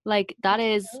 Like that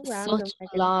is So such random, a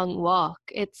Megan. long walk.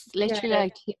 It's literally Yeah.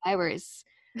 like 2 hours.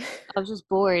 I was just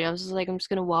bored. I was just like, I'm just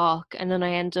gonna walk, and then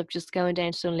I ended up just going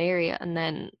down to Dunleary and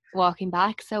then walking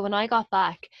back. So when I got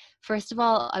back, first of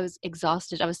all, I was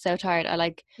exhausted. I was so tired. I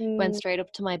like went Mm, straight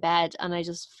up to my bed and I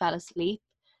just fell asleep.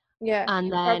 yeah. And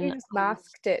You probably then just I was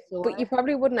masked it, but you sore.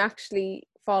 probably wouldn't actually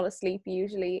fall asleep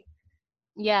usually.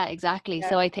 Yeah, exactly. Yeah.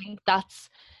 So I think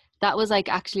that was like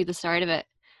actually the start of it.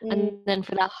 Mm. And then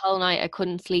for that whole night, I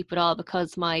couldn't sleep at all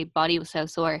because my body was so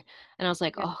sore. And I was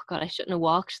like, Yeah. oh God, I shouldn't have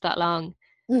walked that long.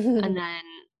 And then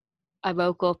I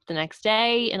woke up the next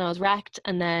day and I was wrecked.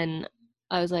 And then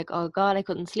I was like, oh God, I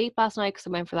couldn't sleep last night because I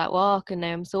went for that walk and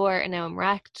now I'm sore and now I'm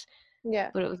wrecked.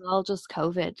 Yeah. But it was all just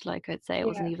COVID. Like I'd say it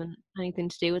wasn't Yeah. even anything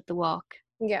to do with the walk.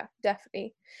 Yeah,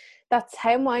 definitely. That's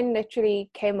how mine literally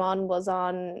came on, was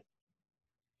on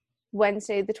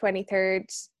Wednesday the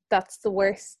 23rd. That's the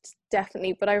worst,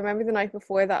 definitely. But I remember the night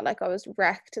before that, like I was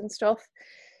wrecked and stuff.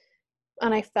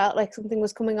 And I felt like something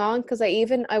was coming on because I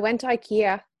went to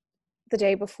IKEA the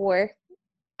day before,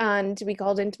 and we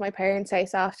called into my parents'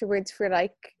 house afterwards for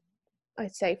like,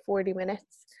 I'd say 40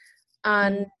 minutes.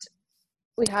 And Mm.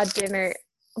 we had dinner,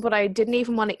 but I didn't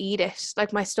even want to eat it.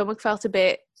 Like my stomach felt a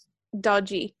bit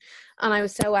dodgy, and I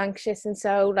was so anxious and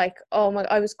so like, oh my,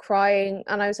 I was crying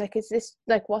and I was like, is this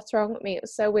like, what's wrong with me? It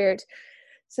was so weird.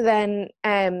 So then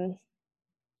I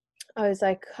was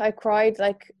like, I cried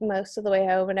like most of the way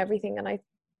home and everything, and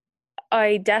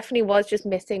I definitely was just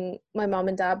missing my mom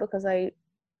and dad because I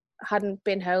hadn't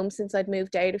been home since I'd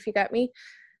moved out, if you get me.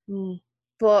 Mm.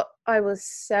 But I was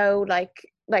so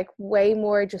like way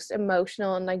more just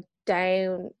emotional and like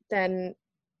down than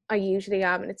I usually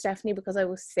am, and it's definitely because I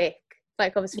was sick.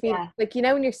 Like I was feeling Yeah. like, you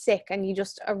know, when you're sick and you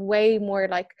just are way more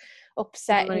like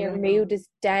upset and your mood is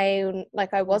down.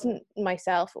 Like I wasn't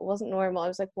myself. It wasn't normal. I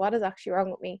was like, what is actually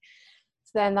wrong with me?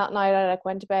 So then that night I like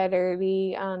went to bed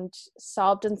early and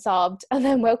sobbed and sobbed, and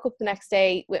then woke up the next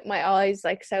day with my eyes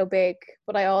like so big,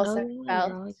 but I also Oh my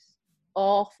felt God.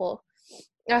 awful.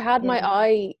 I had my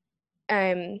Yeah.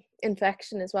 eye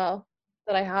infection as well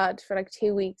that I had for like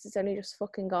 2 weeks. It's only just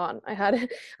fucking gone. I had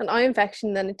an eye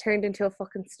infection, then it turned into a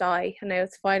fucking sty, and now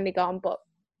it's finally gone. But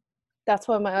that's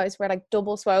why my eyes were like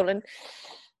double swollen.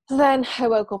 So then I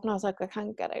woke up and I was like, I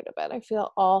can't get out of bed. I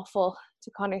feel awful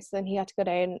to Connor. So then he had to go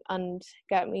down and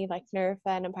get me like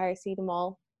Nurofen and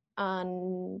paracetamol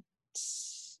and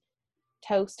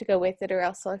toast to go with it, or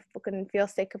else I fucking feel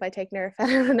sick if I take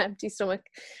Nurofen on an empty stomach.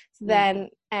 So then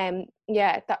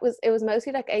yeah, it was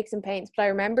mostly like aches and pains. But I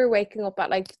remember waking up at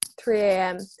like 3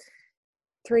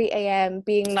 a.m.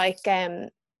 being like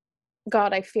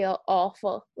God, I feel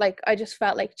awful. Like I just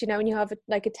felt like, do you know, when you have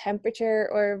like a temperature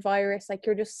or a virus, like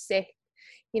you're just sick,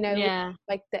 you know, Yeah.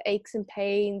 like the aches and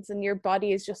pains, and your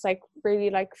body is just like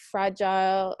really like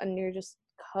fragile, and you're just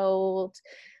cold,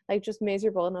 like just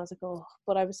miserable. And I was like, oh,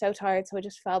 but I was so tired, so I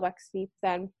just fell back asleep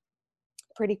then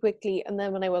pretty quickly. And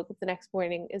then when I woke up the next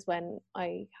morning is when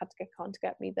I had to get Con to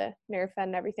get me the Nurofen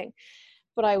and everything.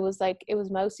 But I was like, it was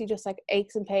mostly just like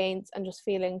aches and pains and just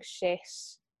feeling shit,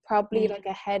 probably like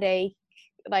a headache,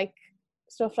 like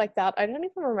stuff like that. I don't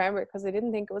even remember because I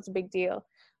didn't think it was a big deal.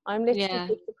 I'm literally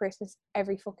sick for Christmas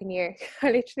every fucking year.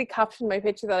 I literally captioned my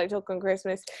picture that I took on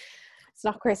Christmas. It's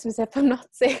not Christmas if I'm not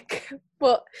sick.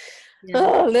 But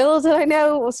little did I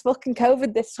know it was fucking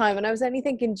COVID this time. And I was only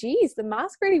thinking, geez, the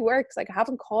mask really works. Like I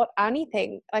haven't caught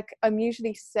anything. Like I'm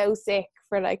usually so sick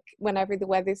for like whenever the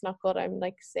weather's not good, I'm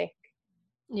like sick.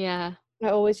 Yeah. I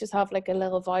always just have like a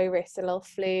little virus, a little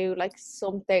flu, like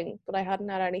something, but I hadn't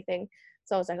had anything.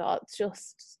 So I was like, oh, it's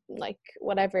just like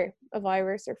whatever, a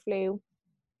virus or flu.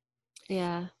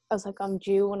 Yeah. I was like, I'm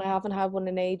due, and I haven't had one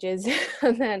in ages.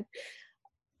 And then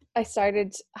I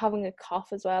started having a cough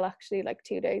as well, actually, like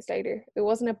 2 days later. It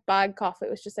wasn't a bad cough, it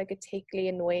was just like a tickly,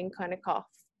 annoying kind of cough.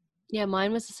 Yeah,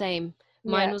 mine was the same.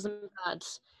 Mine Yeah. wasn't bad.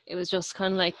 It was just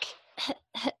kind of like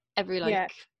every Yeah.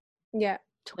 like Yeah.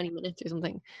 20 minutes or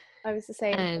something. I was the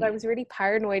same, but I was really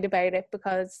paranoid about it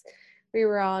because we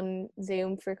were on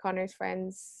Zoom for Connor's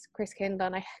friends, Chris Kindle,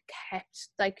 and I kept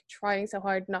like trying so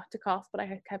hard not to cough, but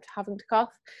I kept having to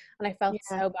cough, and I felt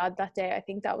so bad that day. I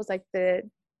think that was like the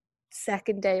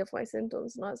second day of my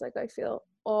symptoms, and I was like, I feel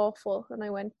awful, and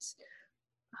I went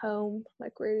home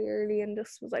like really early and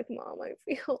just was like, Mom, I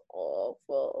feel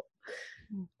awful.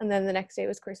 And then the next day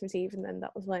was Christmas Eve, and then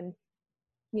that was when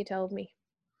you told me.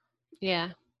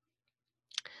 Yeah.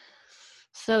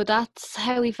 So that's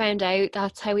how we found out.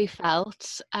 That's how we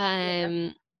felt.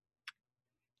 And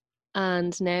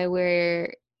now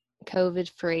we're COVID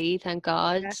free, thank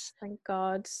God. Yes, thank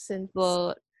God, since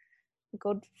But a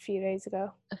good few days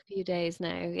ago. a few days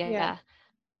now, Yeah.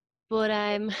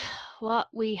 But what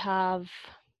we have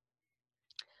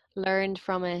learned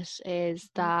from it is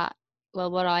that,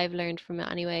 well, what I've learned from it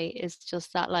anyway is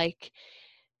just that like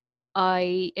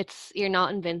you're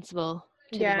not invincible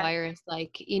to the virus.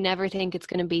 Like you never think it's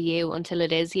going to be you until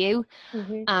it is you.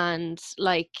 And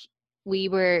like we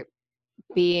were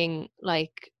being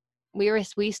like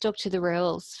we stuck to the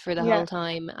rules for the whole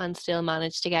time and still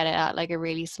managed to get it at like a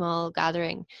really small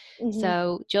gathering.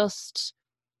 So just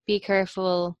be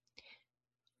careful.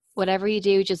 Whatever you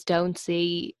do, just don't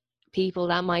see people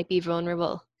that might be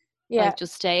vulnerable. Like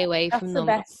just stay away from them.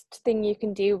 That's the best thing you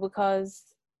can do, because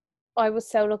I was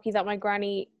so lucky that my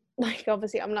granny, like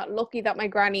obviously I'm not lucky that my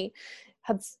granny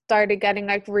had started getting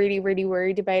like really, really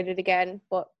worried about it again,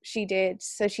 but she did.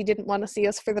 So she didn't want to see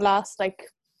us for the last like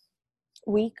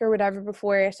week or whatever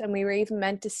before it, and we were even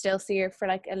meant to still see her for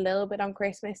like a little bit on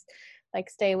Christmas, like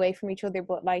stay away from each other,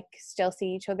 but like still see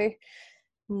each other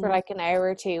for like an hour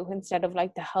or two instead of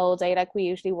like the whole day like we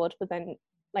usually would. But then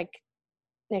like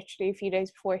literally a few days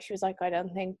before, she was like, I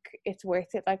don't think it's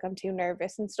worth it, like I'm too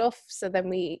nervous and stuff. So then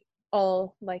we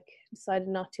all like decided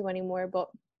not to anymore. But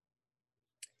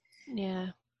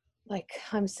like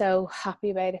I'm so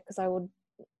happy about it because I would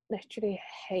literally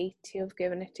hate to have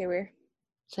given it to her.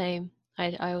 Same.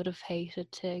 I would have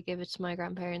hated to give it to my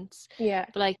grandparents. Yeah.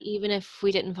 But like even if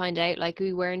we didn't find out, like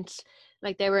we weren't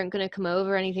like they weren't going to come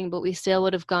over or anything, but we still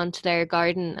would have gone to their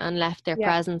garden and left their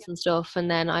presents and stuff,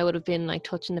 and then I would have been like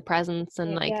touching the presents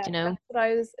and like you know.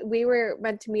 That's what we were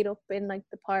meant to meet up in like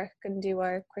the park and do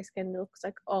our Chris Kindle, because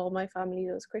like all my family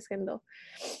does Chris Kindle.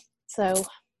 So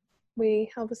we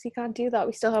obviously can't do that.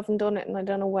 We still haven't done it, and I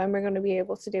don't know when we're going to be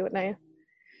able to do it now.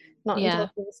 Not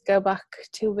until things go back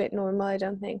to a bit normal, I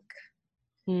don't think.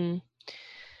 Mm.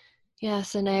 Yeah,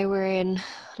 so now we're in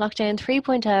lockdown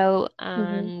 3.0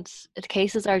 Mm-hmm. and the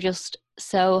cases are just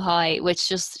so high, which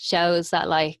just shows that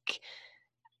like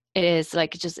it is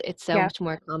like it's so Yeah, much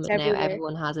more it's common now. everywhere.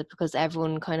 Everyone has it because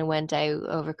everyone kind of went out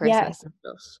over Yeah, Christmas and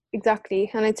stuff. exactly.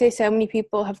 And I'd say so many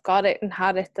people have got it and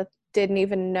had it that didn't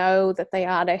even know that they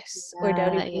had it or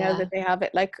don't even know Yeah, that they have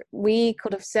it. Like we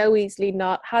could have so easily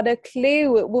not had a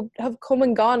clue. It would have come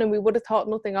and gone and we would have thought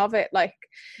nothing of it. Like,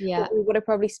 yeah, but we would have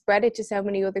probably spread it to so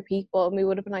many other people and we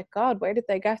would have been like, God, where did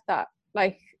they get that?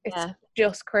 Like, it's yeah,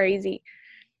 just crazy.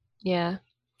 yeah.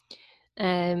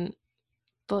 Um,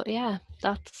 but yeah,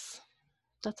 that's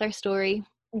our story.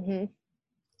 Hmm.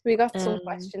 We got some Um,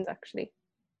 questions actually.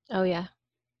 oh yeah.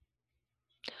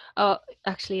 Oh,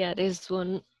 actually, yeah, there's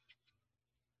one.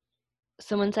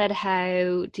 Someone said,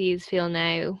 "How do you feel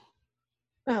now?"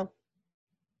 Oh,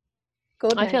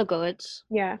 good I now. feel good.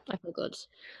 Yeah. I feel good.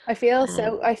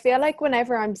 Um, I feel like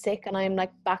whenever I'm sick and I'm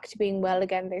like back to being well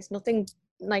again, there's nothing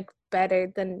like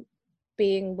better than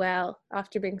being well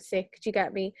after being sick. Do you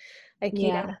get me? Like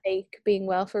you don't yeah, take being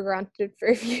well for granted for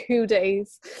a few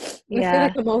days. I feel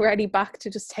like yeah, I'm already back to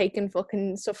just taking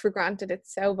fucking stuff for granted.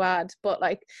 It's so bad. But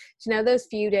like, do you know those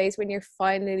few days when you're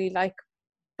finally like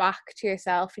back to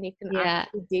yourself and you can yeah.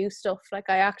 actually do stuff? Like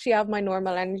I actually have my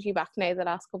normal energy back now the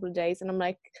last couple of days and I'm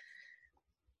like,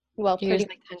 well, You're pretty just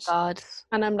like, thank much. God.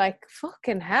 And I'm like,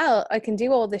 fucking hell, I can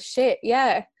do all this shit.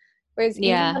 Yeah. Whereas even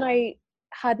Yeah, when I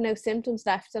had no symptoms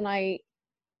left and I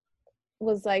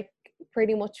was like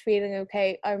pretty much feeling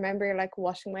okay, I remember like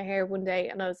washing my hair one day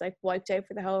and I was like wiped out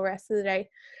for the whole rest of the day.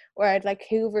 Where I'd like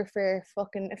hoover for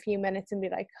fucking a few minutes and be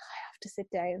like, I have to sit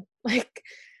down. Like,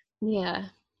 yeah,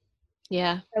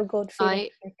 yeah. so good feeling I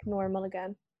like normal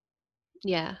again.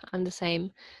 Yeah, I'm the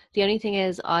same. The only thing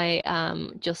is I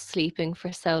am just sleeping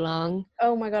for so long.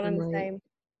 Oh my god, I'm the My same.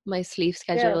 my sleep Still.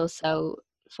 schedule is so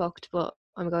fucked, but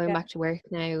I'm going Yeah. back to work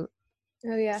now,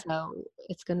 Oh yeah. so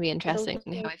it's going to be It'll interesting just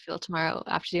how be I feel tomorrow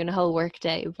after doing a whole work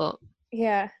day. But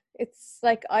Yeah, it's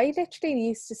like I literally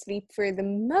used to sleep for the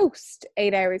most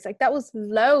 8 hours. Like that was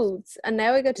loads. And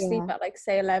now I go to sleep yeah, at like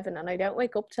say 11 and I don't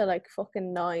wake up till like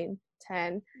fucking 9,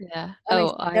 10. yeah. And I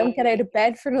Oh, don't get out of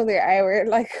bed for another hour.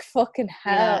 Like fucking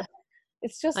yeah, hell.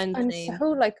 It's just I'm the I'm so same.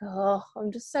 like, oh,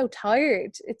 I'm just so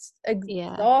tired. It's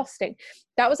Yeah, exhausting.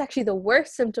 That was actually the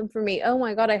worst symptom for me. Oh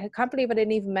my god, I can't believe I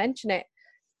didn't even mention it.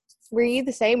 Were you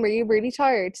the same? Were you really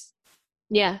tired?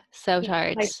 yeah. So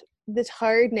tired. Like the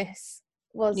tiredness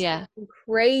was Yeah,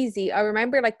 crazy. I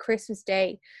remember like Christmas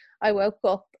Day, I woke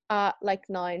up at like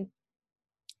 9,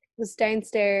 was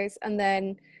downstairs, and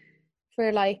then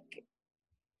for like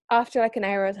after like an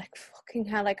hour, I was like, fucking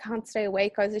hell, I can't stay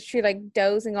awake. I was literally like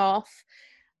dozing off,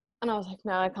 and I was like,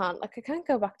 no, I can't. Like, I can't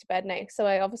go back to bed now. So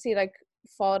I obviously like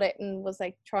fought it and was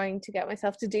like trying to get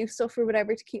myself to do stuff or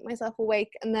whatever to keep myself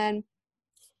awake. And then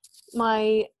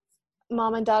my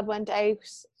mom and dad went out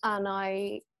and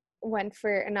I went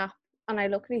for a nap and I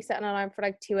luckily set an alarm for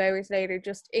like 2 hours later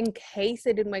just in case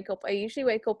I didn't wake up. I usually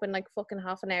wake up in like fucking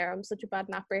half an hour. I'm such a bad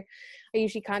napper. I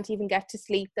usually can't even get to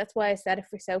sleep. That's why I set it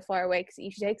for so far away because it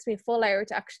usually takes me a full hour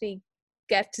to actually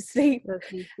get to sleep go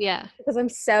sleep. Yeah, because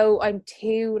I'm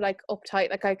too like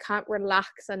uptight. Like I can't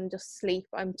relax and just sleep.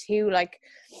 I'm too like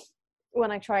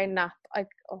when I try and nap,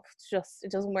 it's just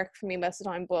it doesn't work for me most of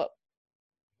the time. But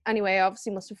anyway, I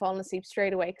obviously must have fallen asleep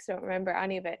straight away because I don't remember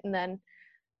any of it. And then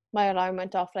my alarm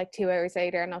went off like 2 hours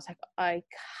later, and I was like, I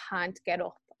can't get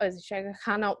up. I was like, I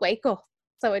cannot wake up.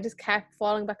 So I just kept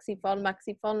falling back asleep, falling back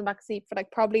asleep, falling back asleep for like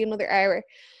probably another hour.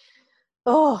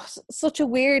 Oh, such a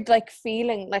weird like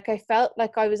feeling. Like I felt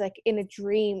like I was like in a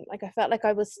dream. Like I felt like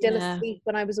I was still yeah, asleep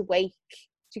when I was awake.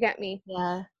 Do you get me?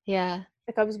 yeah, yeah,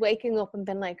 Like I was waking up and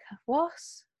been like, what?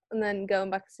 And then going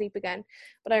back to sleep again.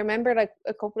 But I remember like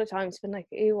a couple of times been like,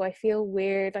 ew, I feel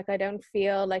weird. Like I don't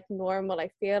feel like normal. I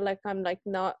feel like I'm like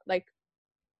not like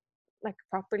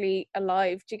properly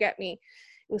alive. Do you get me?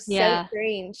 It was so yeah.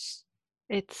 strange.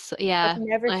 It's I've yeah.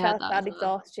 never I had felt that as that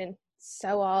well. exhaustion.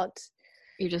 So odd.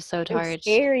 You're just so And tired.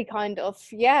 scary kind of.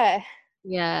 Yeah.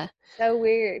 Yeah, So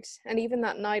weird. And even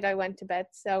that night I went to bed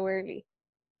so early.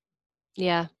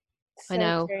 yeah. I So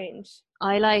know. strange.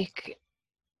 I like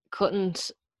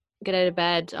couldn't get out of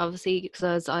bed obviously because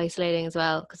I was isolating as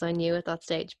well because I knew at that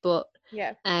stage. But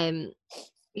Yeah. um,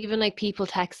 even like people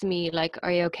text me like,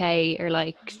 "Are you okay?" or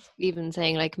like even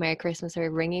saying like "Merry Christmas" or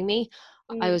ringing me.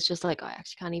 I Mm, was just like, I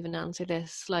actually can't even answer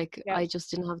this. Like, yeah. I just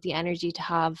didn't have the energy to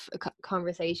have a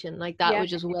conversation. Like that Yeah. would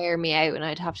just wear me out, and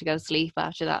I'd have to go sleep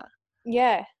after that.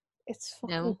 Yeah. It's You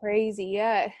fucking know? crazy.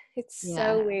 Yeah. It's Yeah.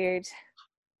 so weird.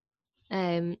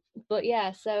 But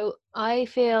yeah, so I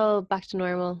feel back to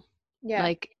normal, Yeah.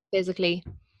 like physically.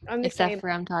 I'm the except same. for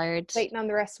I'm tired. Waiting on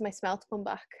the rest of my smell to come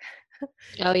back.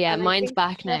 Oh yeah, And I mine's think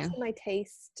back the rest now. of my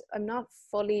taste, I'm not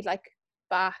fully like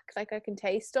back. Like I can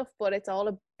taste stuff, but it's all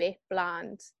a bit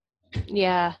bland.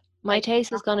 Yeah, my Like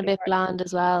taste has not gone a fully bit right. bland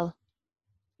as well.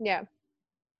 Yeah.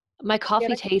 My Yeah, coffee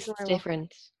like it's tastes normal.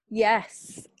 different.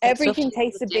 Yes. Like stuff Everything tastes a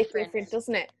tastes bit a bit different. different,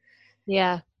 doesn't it?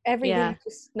 Yeah, yeah, Everything's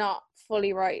just not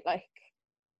fully right. Like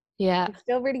yeah, I'm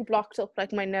still really blocked up,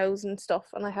 like my nose and stuff,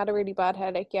 and I had a really bad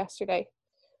headache yesterday,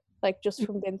 like just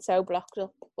from being so blocked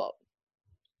up. But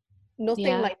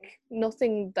yeah,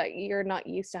 nothing that you're not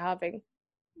used to having.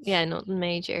 yeah. Nothing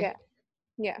major. Yeah,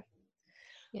 yeah.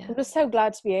 Yeah, I'm just so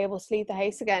glad to be able to leave the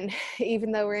house again,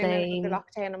 even though we're in another same.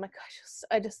 lockdown. I'm like,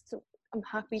 I'm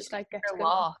happy to Just like get for to a go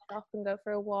to walk. the shop and go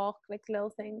for a walk, like little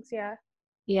things. Yeah.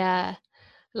 Yeah,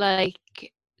 like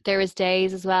there was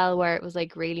days as well where it was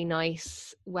like really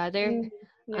nice weather, Mm,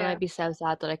 and yeah. I'd be so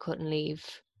sad that I couldn't leave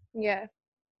Yeah.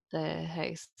 the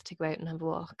house to go out and have a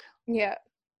walk. Yeah.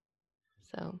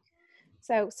 So,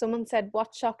 So someone said,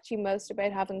 what shocked you most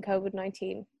about having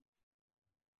COVID-19?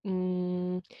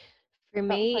 mm, for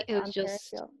That was me, hard it to was answer, I just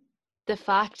feel. the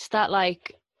fact that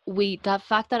that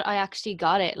fact that I actually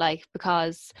got it, like,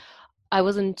 because I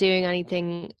wasn't doing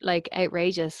anything like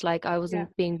outrageous, like I Yeah.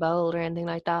 wasn't being bold or anything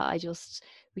like that.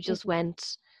 We just Mhm.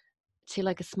 went to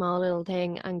like a small little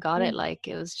thing and got it. Mm, Like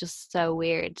it was just so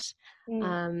weird. mm.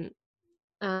 Um,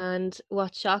 and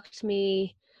what shocked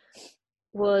me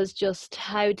was just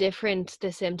how different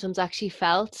the symptoms actually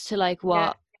felt to like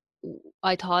Yeah. what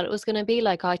I thought it was going to be.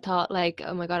 Like I thought like,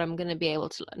 oh my God, I'm going to be able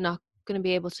to not going to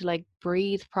be able to like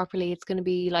breathe properly. It's going to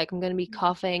be like I'm going to be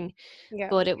coughing, Yeah.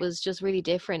 but it was just really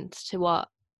different to what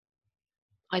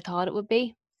I thought it would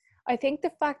be. I think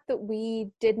the fact that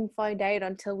we didn't find out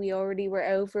until we already were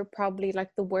over probably like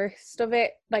the worst of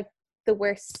it, like the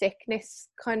worst sickness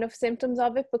kind of symptoms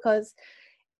of it, because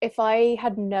if I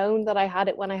had known that I had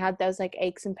it when I had those like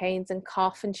aches and pains and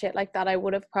cough and shit like that, I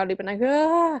would have probably been like,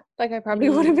 like I probably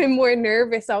would have Mm, been more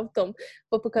nervous of them.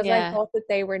 But because I yeah, thought that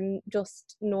they were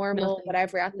just normal, nothing.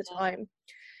 whatever at the Yeah, time.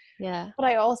 yeah, But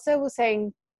I also was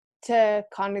saying to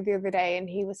Connor the other day, and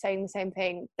he was saying the same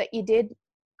thing, that you did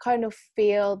kind of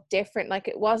feel different. Like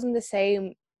it wasn't the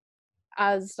same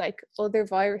as like other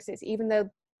viruses, even though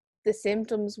the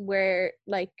symptoms were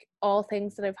like all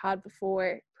things that I've had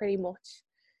before, pretty much,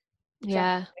 except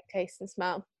yeah, for like taste and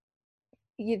smell.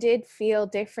 You did feel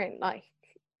different. Like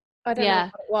I don't know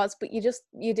yeah, what it was, but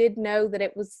you did know that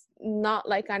it was not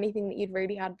like anything that you'd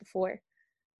really had before.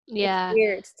 It's yeah.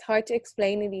 weird. It's hard to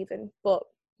explain it even, but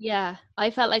Yeah,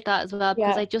 I felt like that as well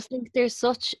because yeah, I just think there's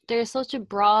such a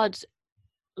broad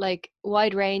like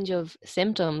wide range of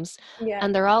symptoms yeah,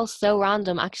 and they're all so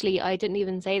random. Actually, I didn't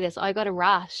even say this. I got a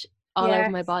rash all over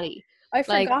yes. my body. I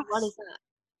Like, forgot. what is that?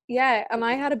 Yeah, and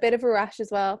I had a bit of a rash as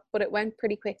well, but it went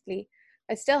pretty quickly.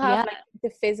 I still have Yeah. like the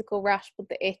physical rash, but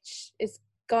the itch is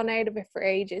gone out of it for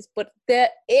ages. But the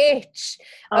itch,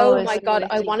 Oh, oh it's my so God,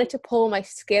 I itchy. wanted to pull my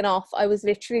skin off. I was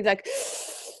literally like,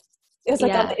 it was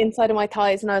like on Yeah. the inside of my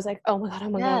thighs, and I was like, oh my God, oh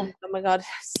my God, Yeah. oh my God,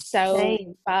 so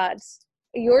Same. bad.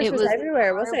 Yours It was was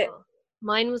everywhere, was it? horrible.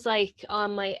 Mine was like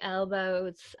on my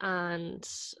elbows and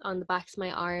on the backs of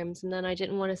my arms, and then I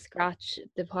didn't want to scratch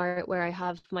the part where I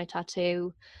have my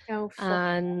tattoo. Oh fuck.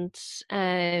 And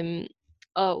um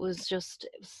oh, it was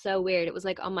so weird. It was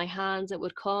like on my hands, it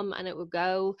would come and it would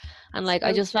go, and like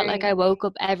I So just felt like I strange. woke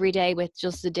up every day with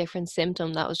just a different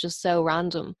symptom that was just so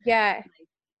random. Yeah,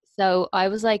 So I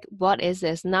was like, what is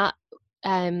this? Not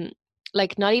um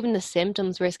like not even the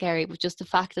symptoms were scary, but just the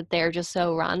fact that they're just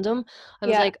so random. I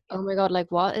was yeah. like, oh my God,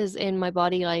 like what is in my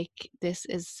body? Like this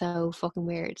is so fucking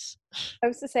weird. I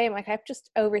was the same. I kept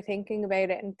just overthinking about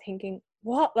it and thinking,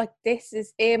 what? Like, this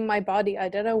is in my body. I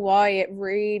don't know why it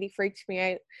really freaked me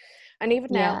out. And even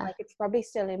now, Yeah. like, it's probably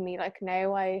still in me. Like,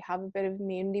 now I have a bit of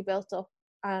immunity built up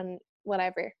and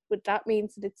whatever. But that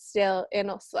means that it's still in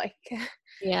us. Like,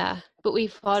 Yeah, but we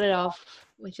fought it off,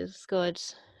 which is good.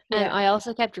 And yeah, I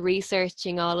also kept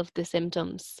researching all of the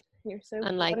symptoms you're so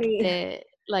and funny.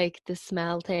 like the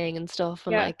smell thing and stuff,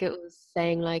 and Yeah. like it was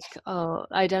saying like, oh,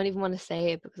 I don't even want to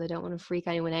say it because I don't want to freak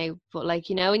anyone out, but like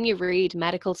when you read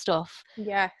medical stuff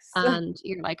Yes. and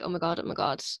you're like, oh my God, it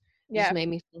just Yeah. made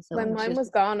me feel so When mine anxious. was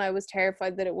gone, I was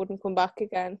terrified that it wouldn't come back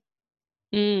again.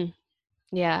 Mm,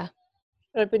 yeah.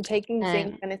 But I've been taking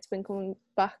zinc Um, and it's been coming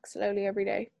back slowly every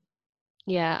day.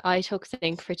 yeah, I took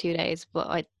zinc for 2 days, but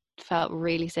I felt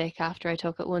really sick after I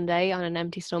took it one day on an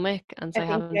empty stomach, and I so I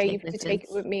think, haven't yeah, you taken have it to take it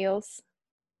since. with meals.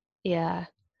 Yeah,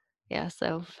 yeah.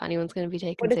 So if anyone's going to be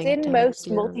taking But it's zinc, in definitely most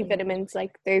do it on an empty multivitamins. stomach.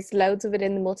 Like there's loads of it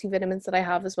in the multivitamins that I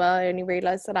have as well. I only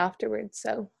realized that afterwards.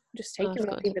 So just Oh, taking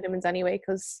that's good. multivitamins anyway,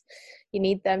 because you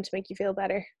need them to make you feel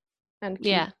better and keep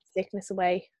Yeah. sickness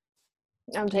away.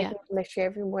 I'm Yeah. taking them literally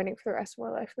every morning for the rest of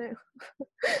my life now.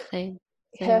 Same.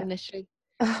 Yeah, Same initially.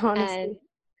 honestly.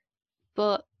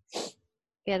 But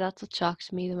yeah, that's what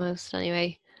shocked me the most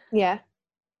anyway. Yeah,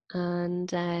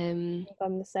 And I'm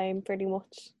the same pretty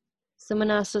much.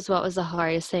 someone asked us what was the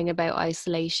hardest thing about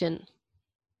isolation.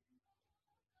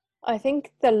 I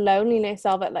think the loneliness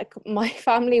of it, like my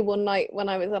family one night when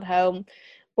I was at home,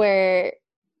 where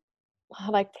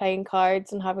like playing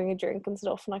cards and having a drink and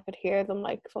stuff, and I could hear them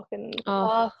like fucking Oh,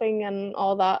 laughing and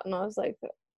all that, and I was like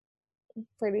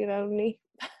pretty lonely.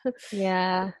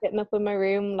 yeah. Sitting up in my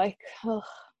room, like, oh,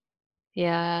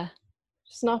 Yeah.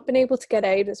 just not been able to get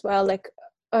out as well. Like,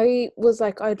 I was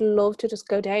like, I'd love to just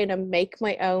go down and make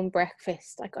my own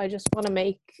breakfast. Like, I just want to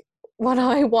make what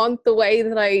I want the way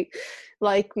that I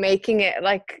like making it.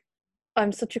 Like,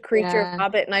 I'm such a creature of Yeah.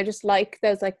 habit, and I just like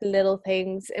those like little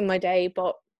things in my day,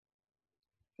 but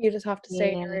you just have to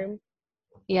stay in Yeah. your room.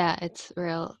 Yeah, it's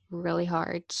really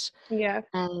hard. Yeah.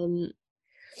 Um,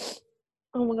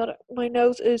 Oh my god, my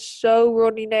nose is so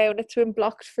runny now, and it's been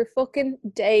blocked for fucking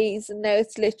days, and now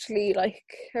it's literally like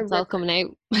a it's all river. coming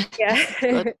out. It's Yeah.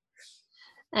 good.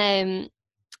 Um,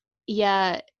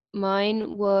 yeah,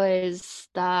 mine was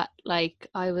that like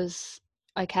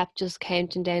I kept just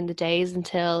counting down the days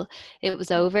until it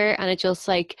was over, and it just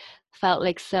like felt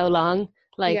like so long. Yeah.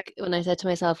 Like when I said to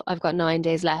myself, I've got 9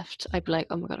 days left, I'd be like,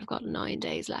 oh my God, I've got 9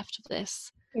 days left of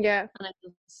this. Yeah. And I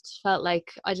just felt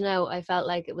like, I don't know, I felt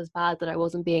like it was bad that I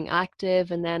wasn't being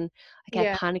active. And then I kept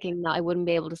Yeah. panicking that I wouldn't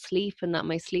be able to sleep and that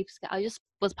my I just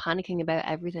was panicking about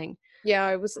everything. Yeah,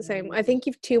 I was the same. I think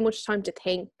you've too much time to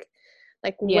think,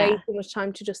 like way Yeah. too much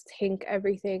time to just think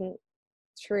everything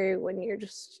through when you're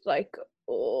just like,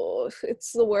 oh,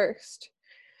 it's the worst.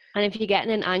 And if you get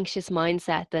in an anxious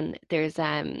mindset, then there's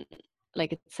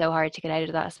like it's so hard to get out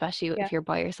of that, especially Yeah. if you're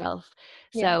by yourself.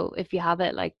 Yeah. So if you have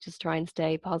it, like just try and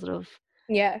stay positive.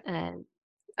 Yeah. Um,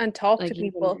 And talk to like even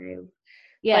people. now,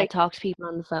 yeah, Like, talk to people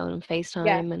on the phone and yeah.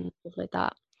 FaceTime and stuff like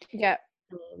that. Yeah.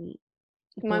 Um,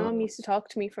 My but mom used to talk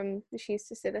to me from, she used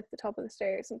to sit at the top of the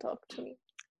stairs and talk to me.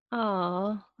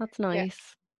 oh, that's Yeah.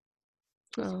 nice.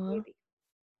 She's a Oh, baby.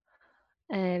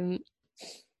 um,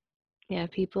 yeah,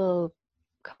 people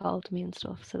called me and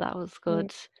stuff, so that was Mm.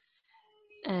 good.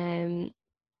 Um,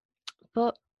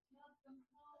 but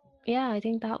yeah, I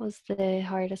think that was the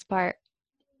hardest part.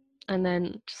 And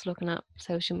then just looking at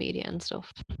social media and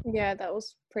stuff. Yeah, that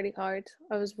was pretty hard.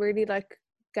 I was really like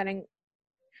getting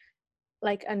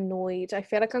like annoyed. I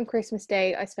feel like on Christmas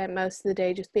Day I spent most of the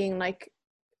day just being like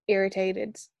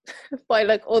irritated by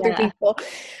like other Yeah. people.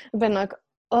 I've been like,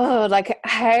 oh, like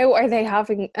how are they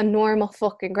having a normal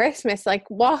fucking Christmas? Like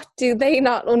what do they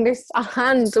not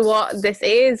understand what this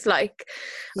is like?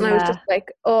 And I was Yeah. just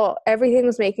like, oh, everything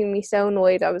was making me so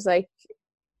annoyed. I was like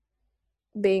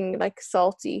being like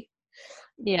salty.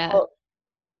 Yeah. But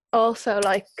also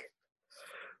like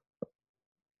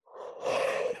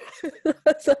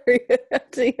sorry, I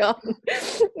had to yawn.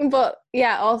 But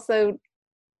yeah, also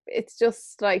it's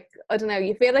just like, I don't know,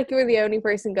 you feel like you're the only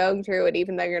person going through it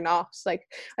even though you're not. Like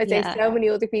I'd say Yeah. so many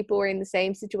other people were in the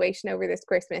same situation over this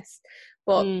Christmas,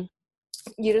 but Mm.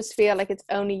 you just feel like it's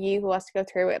only you who has to go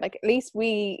through it. Like at least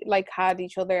we like had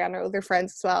each other and our other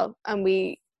friends as well, and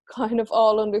we kind of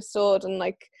all understood and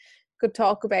like could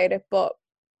talk about it, but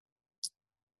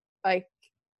like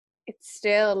it's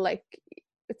still like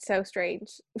it's so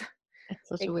strange. It's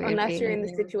such a Like weird unless you're in the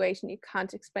feeling. situation you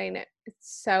can't explain it.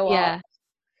 It's so odd.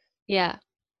 Yeah.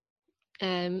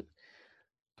 Yeah.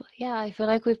 But yeah, I feel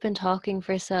like we've been talking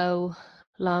for so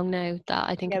long now that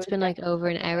I think Yeah, it's we've been like definitely over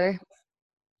an hour.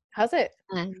 has it.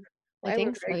 I Wow, we're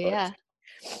think so, very good. yeah.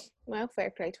 Well,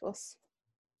 fair play to us.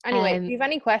 Anyway, if Um, you have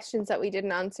any questions that we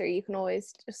didn't answer, you can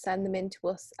always just send them in to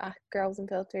us at Girls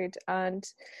Unfiltered and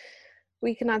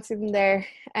we can answer them there.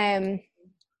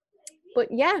 But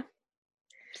yeah.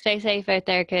 Stay safe out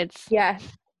there, kids. Yeah.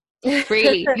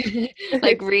 Really,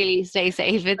 like really stay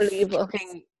safe. It's Believe us.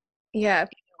 fucking, Yeah.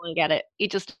 you don't want to get it. You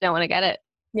just don't want to get it.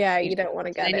 Yeah, You you just, don't want to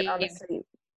and get then it, you, honestly.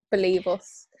 Believe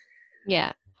us.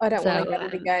 yeah. I don't want to So,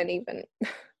 get it again even.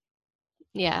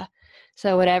 yeah.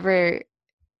 So whatever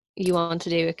you want to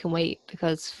do, it can wait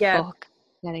because Yeah, fuck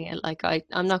getting it. Like I'm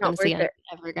it's not going not to see worth anything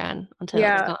it. ever again until it's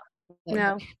Yeah, gone. So,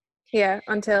 no. Yeah,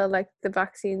 until like the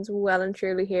vaccine's well and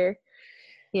truly here.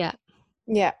 yeah.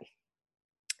 Yeah.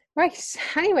 Right.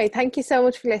 Anyway, thank you so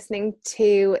much for listening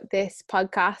to this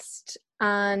podcast.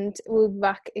 And we'll be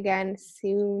back again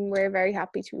soon. We're very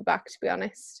happy to be back, to be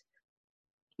honest.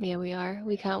 Yeah, we are.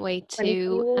 We can't wait to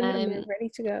 2021 and we're ready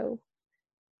to go.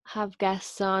 have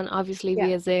guests on, obviously Yeah.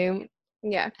 via Zoom.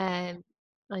 Yeah.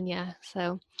 And yeah,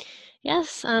 so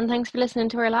yes, and thanks for listening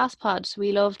to our last pod.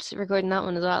 We loved recording that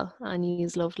one as well, and you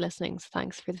loved listening, so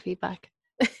thanks for the feedback.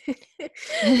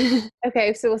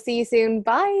 Okay, so we'll see you soon.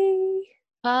 Bye.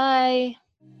 Bye.